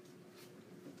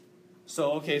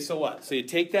 So, okay, so what? So you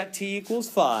take that t equals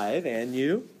 5 and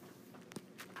you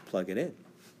plug it in.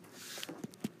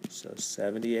 So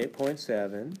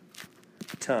 78.7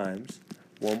 times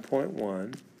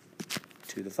 1.1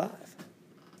 to the 5.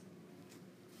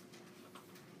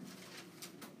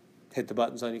 Hit the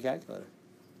buttons on your calculator.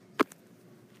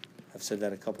 I've said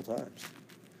that a couple times.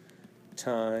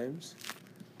 Times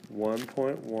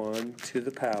 1.1 to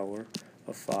the power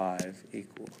of 5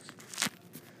 equals.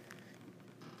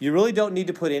 You really don't need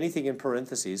to put anything in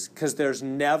parentheses because there's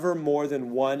never more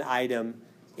than one item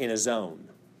in a zone.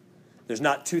 There's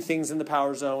not 2 things in the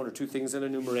power zone or 2 things in a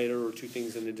numerator or 2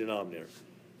 things in the denominator.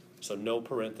 So no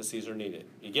parentheses are needed.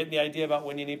 You getting the idea about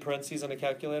when you need parentheses on a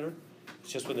calculator?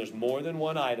 It's just when there's more than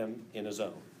one item in a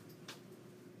zone.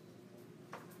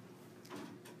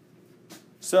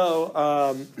 So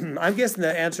I'm guessing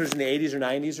the answer is in the 80s or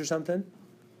 90s or something.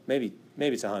 Maybe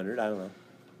it's 100. I don't know.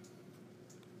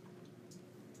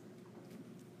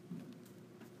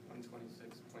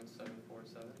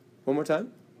 126.747. One more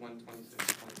time.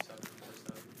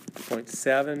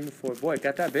 126.747. 0.74. Boy, it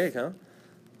got that big, huh?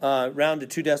 Round to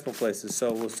 2 decimal places.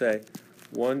 So we'll say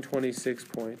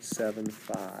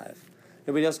 126.75.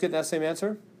 Anybody else get that same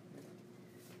answer?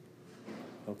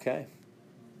 Okay.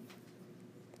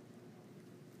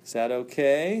 Is that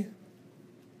okay?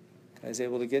 Guys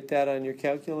able to get that on your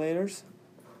calculators?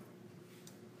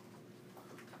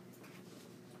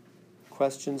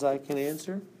 Questions I can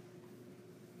answer?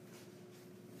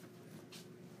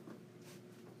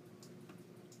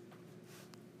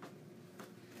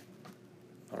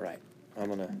 All right. I'm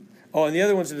going to... Oh, and the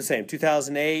other ones are the same.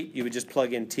 2008, you would just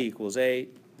plug in t equals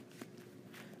 8.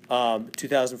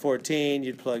 2014,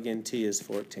 you'd plug in t is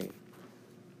 14.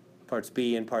 Parts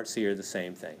B and part C are the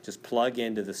same thing. Just plug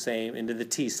into the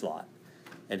T slot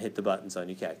and hit the buttons on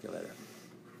your calculator.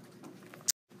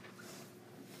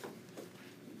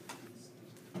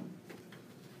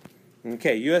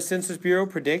 Okay, U.S. Census Bureau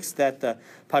predicts that the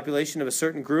population of a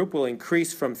certain group will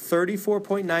increase from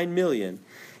 34.9 million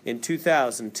in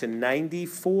 2000 to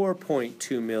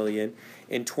 94.2 million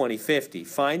in 2050.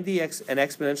 Find an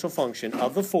exponential function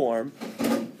of the form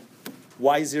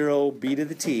y0 b to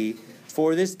the t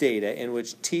for this data in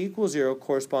which t equals 0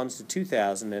 corresponds to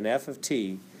 2,000 and f of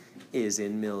t is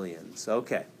in millions.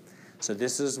 Okay, so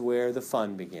this is where the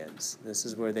fun begins. This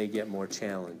is where they get more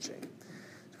challenging.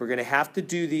 So we're going to have to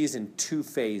do these in 2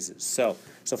 phases. So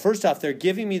first off, they're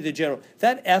giving me the general.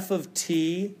 That f of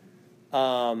t,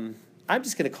 I'm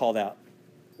just going to call that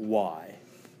y.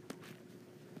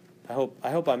 I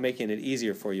hope I'm making it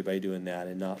easier for you by doing that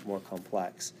and not more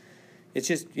complex. It's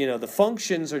just, the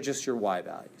functions are just your y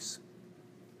values.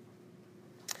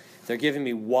 They're giving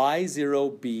me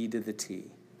y0b to the t.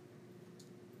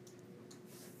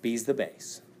 B's the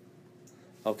base.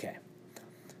 Okay.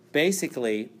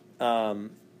 Basically,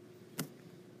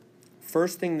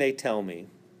 first thing they tell me,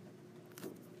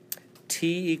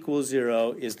 t equals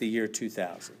 0 is the year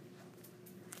 2000.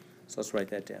 So let's write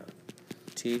that down.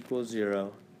 T equals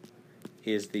 0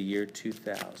 is the year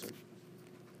 2000.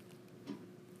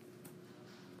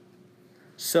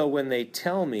 So when they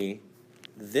tell me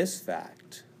this fact,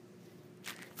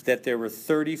 that there were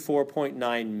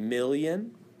 34.9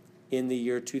 million in the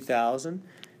year 2000,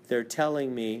 they're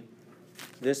telling me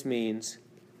this means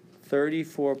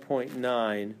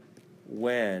 34.9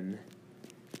 when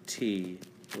t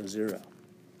was 0.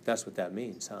 That's what that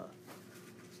means, huh?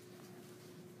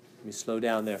 Let me slow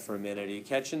down there for a minute. Are you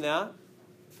catching that?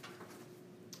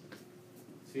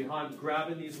 See how I'm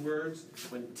grabbing these words?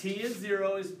 When t is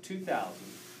 0 is 2000.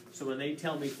 So when they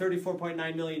tell me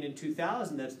 34.9 million in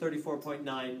 2000, that's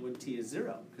 34.9 when t is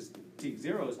 0, because t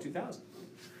 0 is 2000.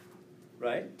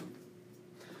 Right?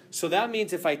 So that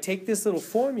means if I take this little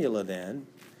formula then,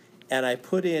 and I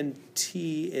put in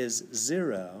t is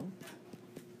 0,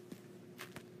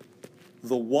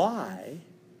 the y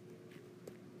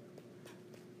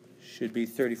should be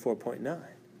 34.9.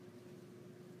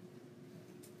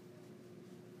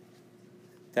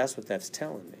 That's what that's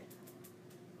telling me.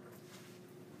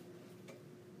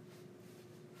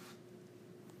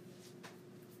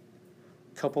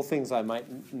 Couple things I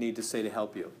might need to say to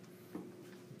help you.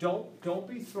 Don't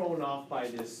be thrown off by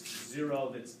this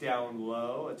 0 that's down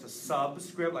low. It's a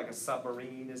subscript, like a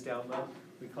submarine is down low.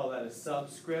 We call that a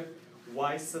subscript.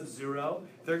 Y sub 0.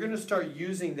 They're going to start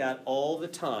using that all the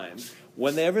time.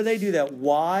 whenever they do that,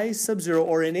 y sub 0,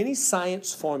 or in any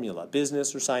science formula,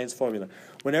 business or science formula,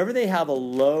 whenever they have a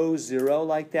low 0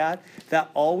 like that, that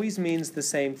always means the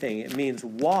same thing. It means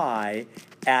y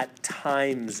at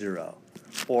time 0,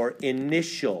 or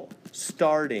initial,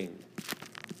 starting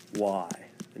y.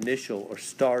 Initial or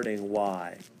starting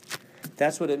y.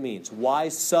 That's what it means. Y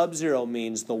sub 0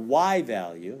 means the y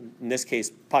value, in this case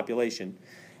population,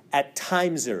 at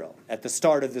time 0, at the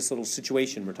start of this little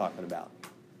situation we're talking about.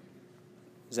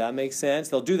 Does that make sense?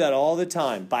 They'll do that all the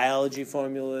time. Biology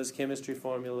formulas, chemistry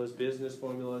formulas, business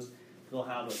formulas, they'll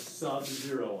have a sub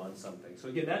 0 on something. So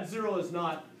again, that 0 is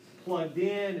not plugged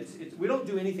in. We don't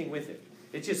do anything with it.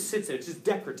 It just sits there. It's just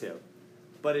decorative.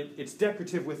 But it's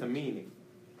decorative with a meaning.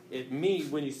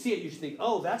 When you see it, you should think,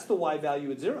 oh, that's the y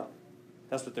value at 0.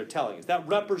 That's what they're telling us. That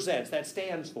represents, that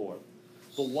stands for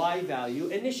the y value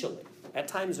initially at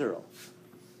time 0.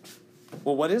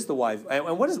 Well, what is the y?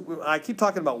 And what is, I keep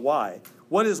talking about y.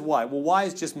 What is y? Well, y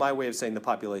is just my way of saying the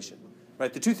population.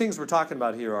 Right? The two things we're talking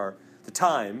about here are the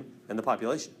time and the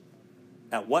population.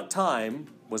 At what time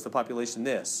was the population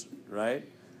this, right?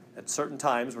 At certain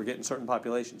times, we're getting certain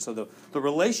populations. So the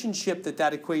relationship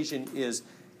that equation is,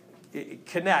 the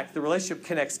relationship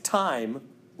connects time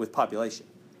with population.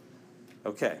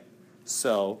 Okay,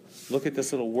 so look at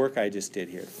this little work I just did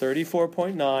here.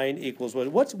 34.9 equals what?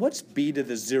 What's b to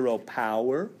the 0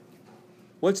 power?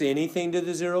 What's anything to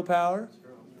the 0 power?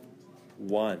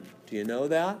 1. Do you know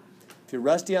that? If you're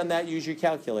rusty on that, use your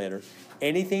calculator.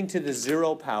 Anything to the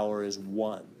 0 power is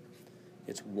 1.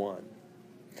 It's 1.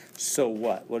 So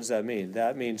what? What does that mean?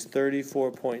 That means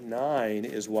 34.9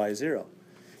 is y0.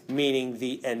 Meaning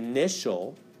the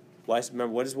initial, remember,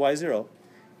 what is y0?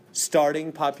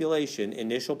 Starting population,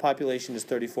 initial population is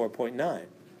 34.9.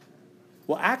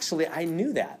 Well, actually, I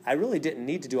knew that. I really didn't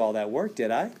need to do all that work,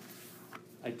 did I?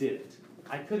 I didn't.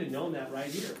 I could have known that right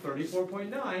here.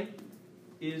 34.9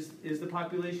 is the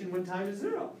population when time is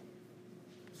 0.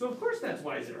 So, of course, that's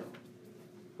y0,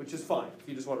 which is fine. If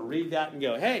you just want to read that and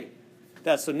go, hey,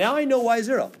 so now I know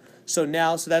y0. So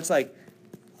that's like,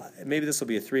 maybe this will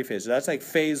be a 3-phase. So that's like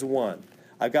phase 1.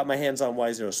 I've got my hands on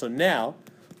y0. So now,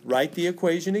 write the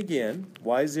equation again.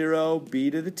 y0, b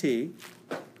to the t.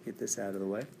 Get this out of the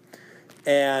way.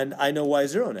 And I know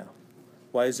y0 now.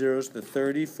 y0 is the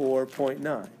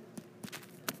 34.9.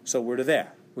 So we're to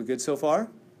there. We good so far?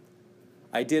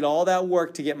 I did all that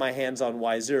work to get my hands on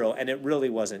y0, and it really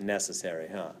wasn't necessary,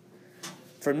 huh?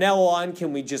 From now on,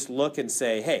 can we just look and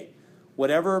say, hey,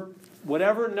 whatever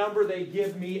number they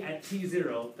give me at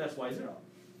t0, that's y0.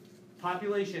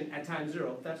 Population at time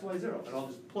 0, that's y0. And I'll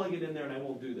just plug it in there and I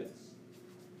won't do this.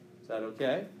 Is that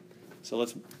okay? So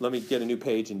let me get a new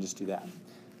page and just do that.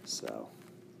 So,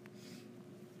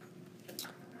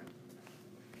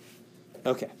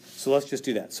 okay, so let's just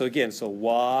do that. So again,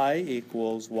 y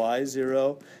equals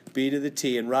y0, b to the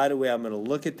t, and right away I'm going to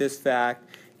look at this fact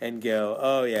and go,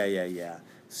 oh, yeah.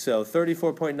 So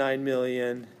 34.9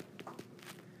 million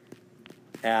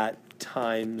at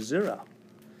time 0.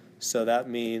 So that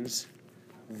means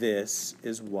this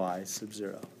is y sub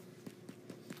 0.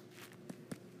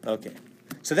 Okay,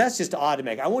 so that's just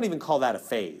automatic. I won't even call that a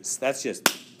phase. That's just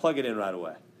plug it in right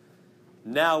away.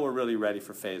 Now we're really ready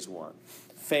for phase 1.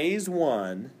 Phase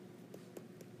 1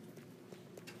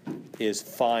 is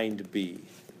find b.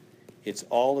 It's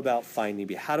all about finding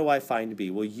b. How do I find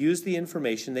b? Well, use the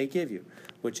information they give you,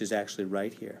 which is actually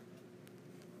right here.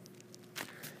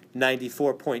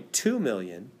 94.2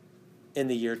 million in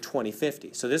the year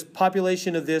 2050. So this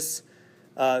population of this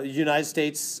United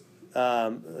States,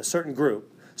 a certain group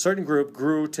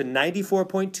grew to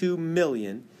 94.2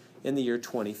 million in the year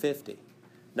 2050.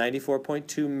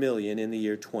 94.2 million in the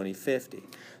year 2050.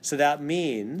 So that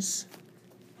means,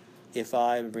 if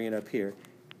I bring it up here,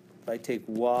 if I take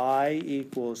y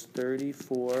equals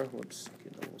 34, whoops,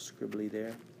 getting a little scribbly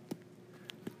there,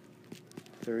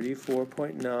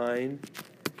 34.9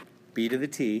 b to the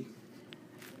t,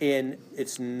 and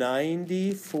it's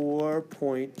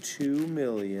 94.2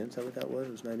 million. Is that what that was?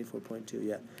 It was 94.2,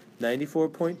 yeah.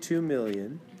 94.2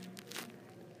 million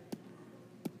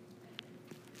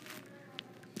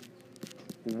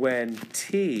when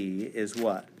t is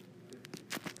what?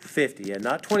 50. Yeah,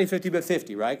 not 2050, but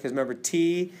 50, right? Because remember,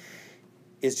 t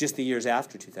is just the years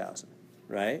after 2000,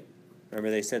 right?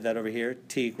 Remember they said that over here?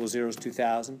 T equals 0 is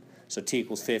 2000. So t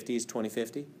equals 50 is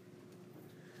 2050.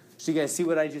 So you guys see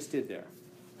what I just did there?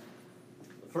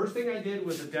 The first thing I did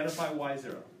was identify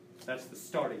y0. That's the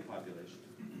starting population.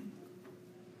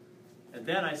 And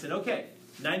then I said, okay,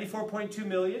 94.2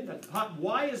 million.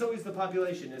 Y is always the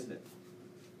population, isn't it?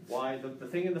 Y, the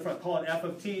thing in the front. Call it f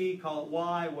of t, call it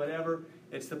y, whatever.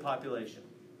 It's the population.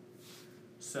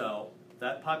 So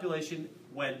That population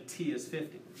when t is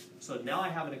 50. So now I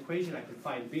have an equation I can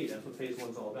find b. That's what phase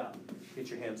 1 is all about. Get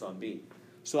your hands on b.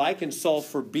 So I can solve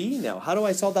for b now. How do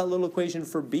I solve that little equation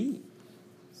for b?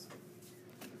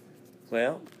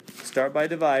 Well, start by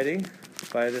dividing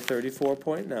by the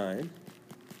 34.9.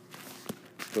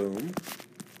 Boom.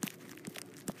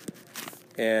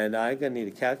 And I'm going to need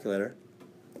a calculator.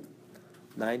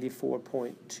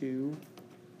 94.2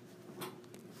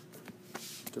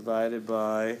 divided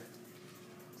by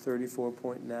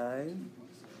 34.9.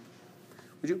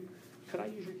 Could I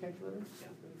use your calculator? Yeah.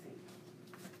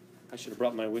 I should have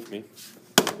brought mine with me.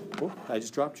 Oh, I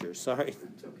just dropped yours. Sorry.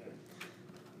 It's okay.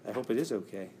 I hope it is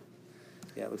okay.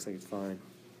 Yeah, it looks like it's fine.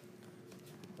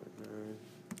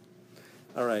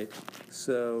 All right.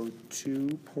 So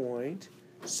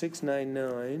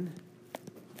 2.699.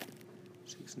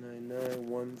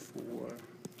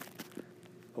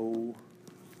 699.140401.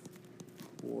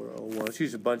 Let's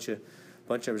use a bunch of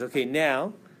numbers. Okay,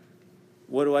 now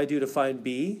what do I do to find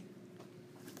b?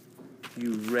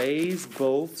 You raise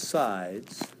both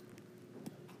sides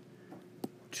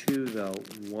to the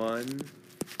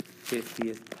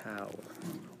 1/50th power,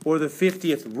 or the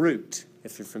 50th root,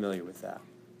 if you're familiar with that.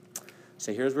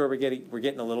 So here's where we're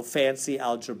getting a little fancy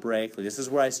algebraically. This is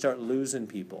where I start losing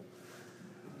people.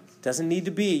 Doesn't need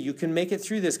to be. You can make it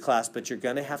through this class, but you're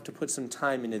going to have to put some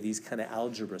time into these kind of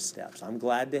algebra steps. I'm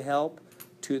glad to help.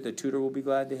 The tutor will be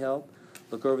glad to help.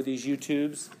 Look over these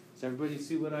YouTubes. Does everybody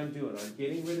see what I'm doing? I'm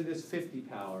getting rid of this 50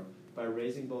 power by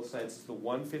raising both sides to the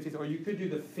 1/50th, or you could do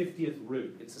the 50th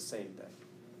root. It's the same thing.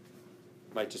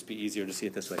 Might just be easier to see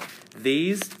it this way.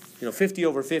 These, 50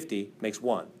 over 50 makes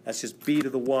 1. That's just b to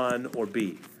the 1 or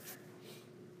b.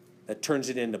 That turns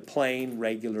it into plain,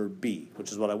 regular b,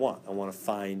 which is what I want. I want to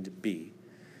find b.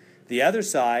 The other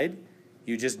side,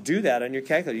 you just do that on your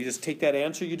calculator. You just take that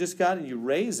answer you just got and you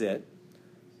raise it.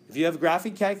 If you have a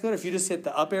graphic calculator, if you just hit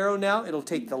the up arrow now, it'll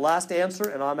take the last answer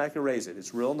and automatically raise it.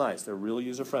 It's real nice. They're real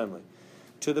user-friendly.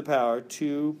 To the power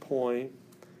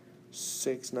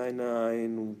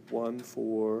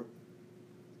 2.69914.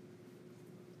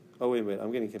 Oh, wait a minute.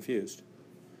 I'm getting confused.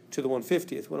 To the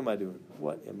 1/50th. What am I doing?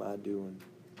 What am I doing?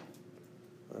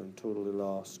 I'm totally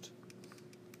lost.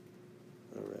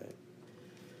 All right.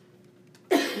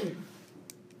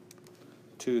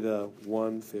 To the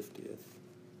 1/50th.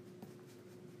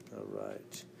 All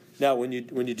right. Now, when you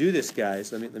do this,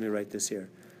 guys, let me write this here.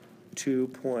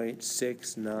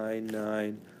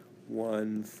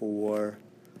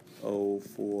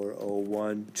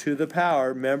 2.699140401 to the power.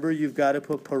 Remember, you've got to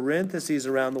put parentheses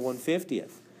around the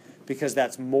 1/50th because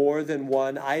that's more than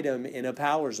one item in a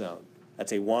power zone.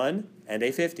 That's a 1 and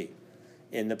a 50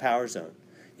 in the power zone.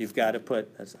 You've got to put,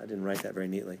 I didn't write that very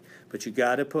neatly, but you've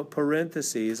got to put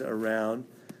parentheses around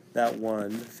that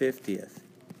 1/50th.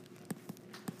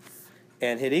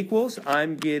 And hit equals.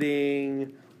 I'm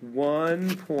getting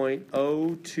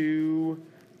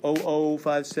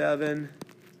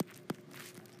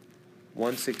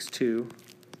 1.020057.162.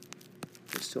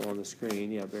 It's still on the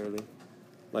screen, yeah, barely.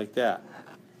 Like that.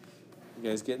 You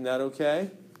guys getting that okay?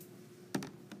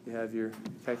 You have your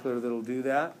calculator that'll do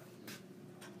that.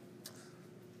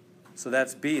 So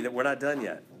that's B. That we're not done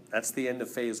yet. That's the end of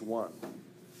phase 1.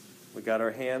 We got our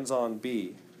hands on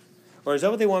B. Or is that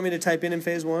what they want me to type in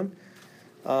phase 1?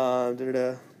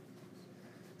 Find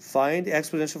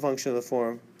exponential function of the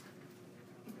form.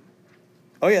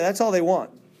 Oh yeah, that's all they want.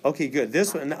 Okay, good.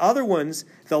 This one, and the other ones,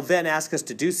 they'll then ask us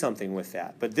to do something with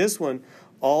that. But this one,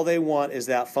 all they want is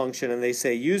that function, and they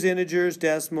say use integers,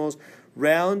 decimals,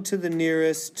 round to the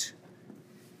nearest.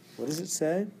 What does it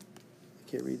say? I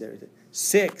can't read everything.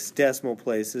 6 decimal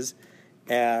places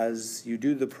as you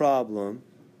do the problem.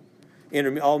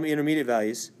 All intermediate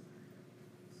values.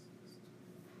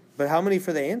 But how many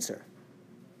for the answer?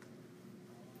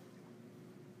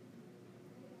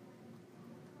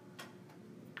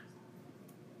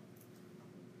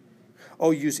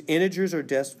 Oh, use integers or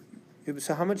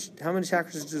so how many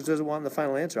factors does it want in the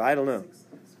final answer? I don't know.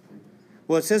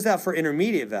 Well, it says that for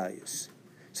intermediate values.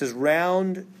 It says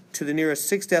round to the nearest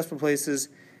 6 decimal places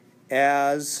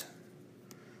as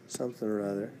something or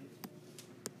other.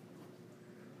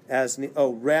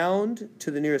 Round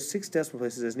to the nearest 6 decimal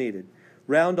places as needed.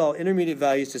 Round all intermediate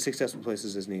values to 6 decimal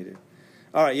places as needed.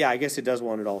 All right, yeah, I guess it does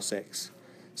want it all 6.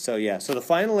 So, yeah, so the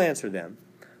final answer then,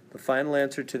 the final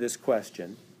answer to this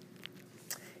question,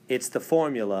 it's the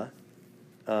formula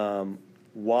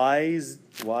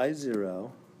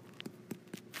y0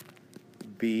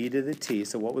 b to the t.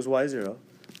 So what was y0?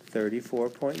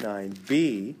 34.9.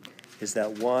 B is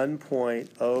that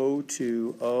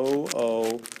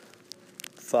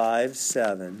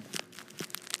 1.020057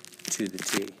 to the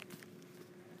t.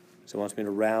 So it wants me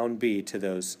to round b to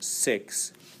those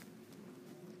six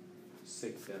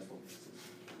decimal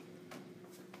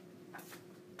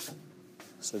places.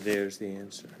 So there's the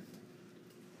answer.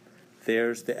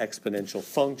 There's the exponential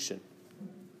function.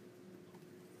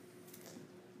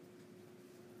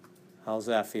 How's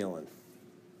that feeling?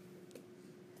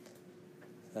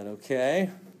 Is that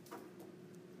okay?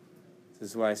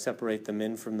 This is where I separate the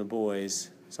men from the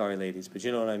boys. Sorry, ladies, but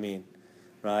you know what I mean,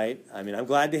 right? I mean, I'm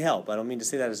glad to help. I don't mean to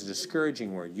say that as a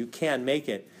discouraging word. You can make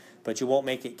it, but you won't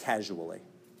make it casually.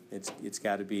 It's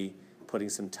got to be putting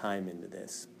some time into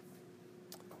this.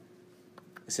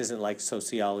 This isn't like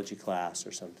sociology class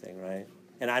or something, right?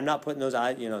 And I'm not putting those,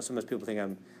 some of people think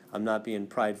I'm not being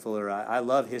prideful, or I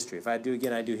love history. If I do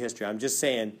again, I do history. I'm just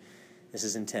saying this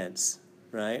is intense,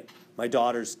 right? My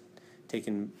daughter's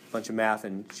taking a bunch of math,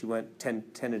 and she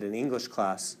attended an English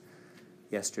class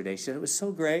yesterday. She said it was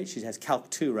so great. She has Calc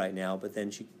 2 right now, but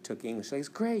then she took English. She's like, it's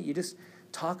great. You just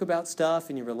talk about stuff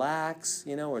and you relax,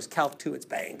 whereas Calc 2, it's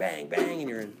bang, bang, bang, and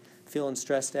you're feeling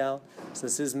stressed out. So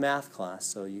this is math class,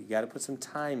 so you got to put some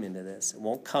time into this. It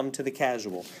won't come to the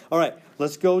casual. All right,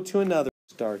 let's go to another.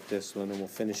 Start this one, and we'll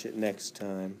finish it next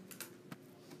time.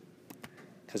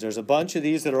 Because there's a bunch of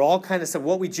these that are all kind of stuff.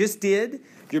 What we just did,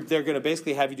 they're going to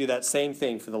basically have you do that same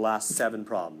thing for the last 7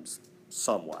 problems,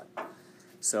 somewhat.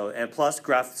 So, and plus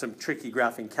some tricky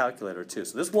graphing calculator too.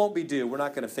 So this won't be due. We're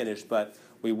not going to finish, but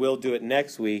we will do it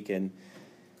next week. And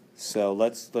so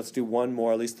let's do one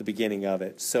more, at least the beginning of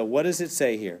it. So what does it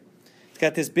say here? It's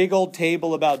got this big old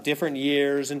table about different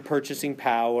years and purchasing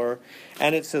power.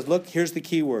 And it says, look, here's the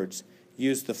keywords.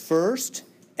 Use the first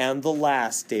and the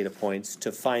last data points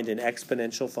to find an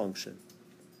exponential function.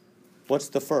 What's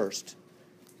the first?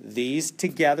 These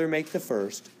together make the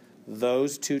first.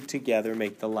 Those two together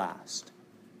make the last.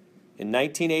 In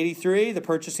 1983, the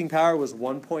purchasing power was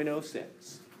 1.06.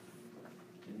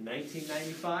 In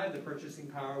 1995, the purchasing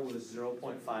power was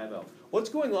 0.50. What's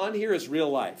going on here is real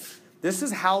life. This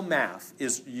is how math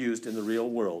is used in the real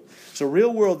world. So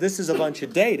real world, this is a bunch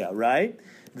of data, right?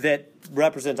 That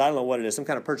represents, I don't know what it is, some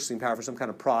kind of purchasing power for some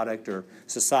kind of product or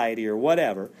society or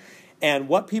whatever. And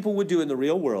what people would do in the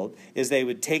real world is they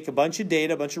would take a bunch of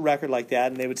data, a bunch of record like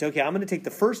that, and they would say, okay, I'm going to take the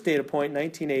first data point,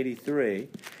 1983, and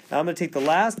I'm going to take the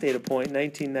last data point,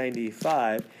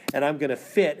 1995, and I'm going to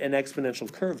fit an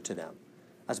exponential curve to them.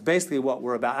 That's basically what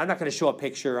we're about. I'm not going to show a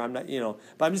picture,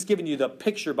 but I'm just giving you the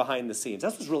picture behind the scenes.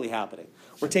 That's what's really happening.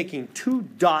 We're taking 2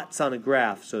 dots on a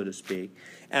graph, so to speak,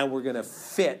 and we're going to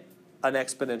fit an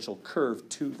exponential curve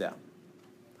to them.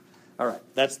 All right,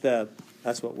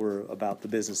 that's what we're about, the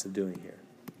business of doing here.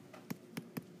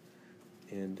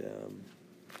 And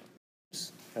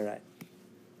all right.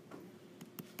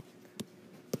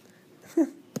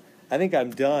 I think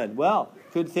I'm done. Well,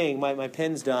 good thing my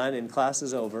pen's done and class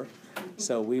is over,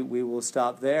 so we will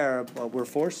stop there. We're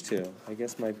forced to. I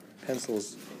guess my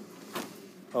pencil's.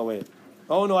 Oh wait.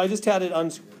 Oh no, I just had it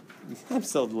unscrewed. I'm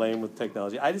so lame with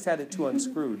technology. I just had it too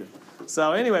unscrewed.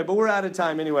 So anyway, but we're out of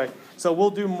time anyway. So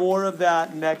we'll do more of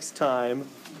that next time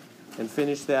and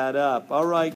finish that up. All right.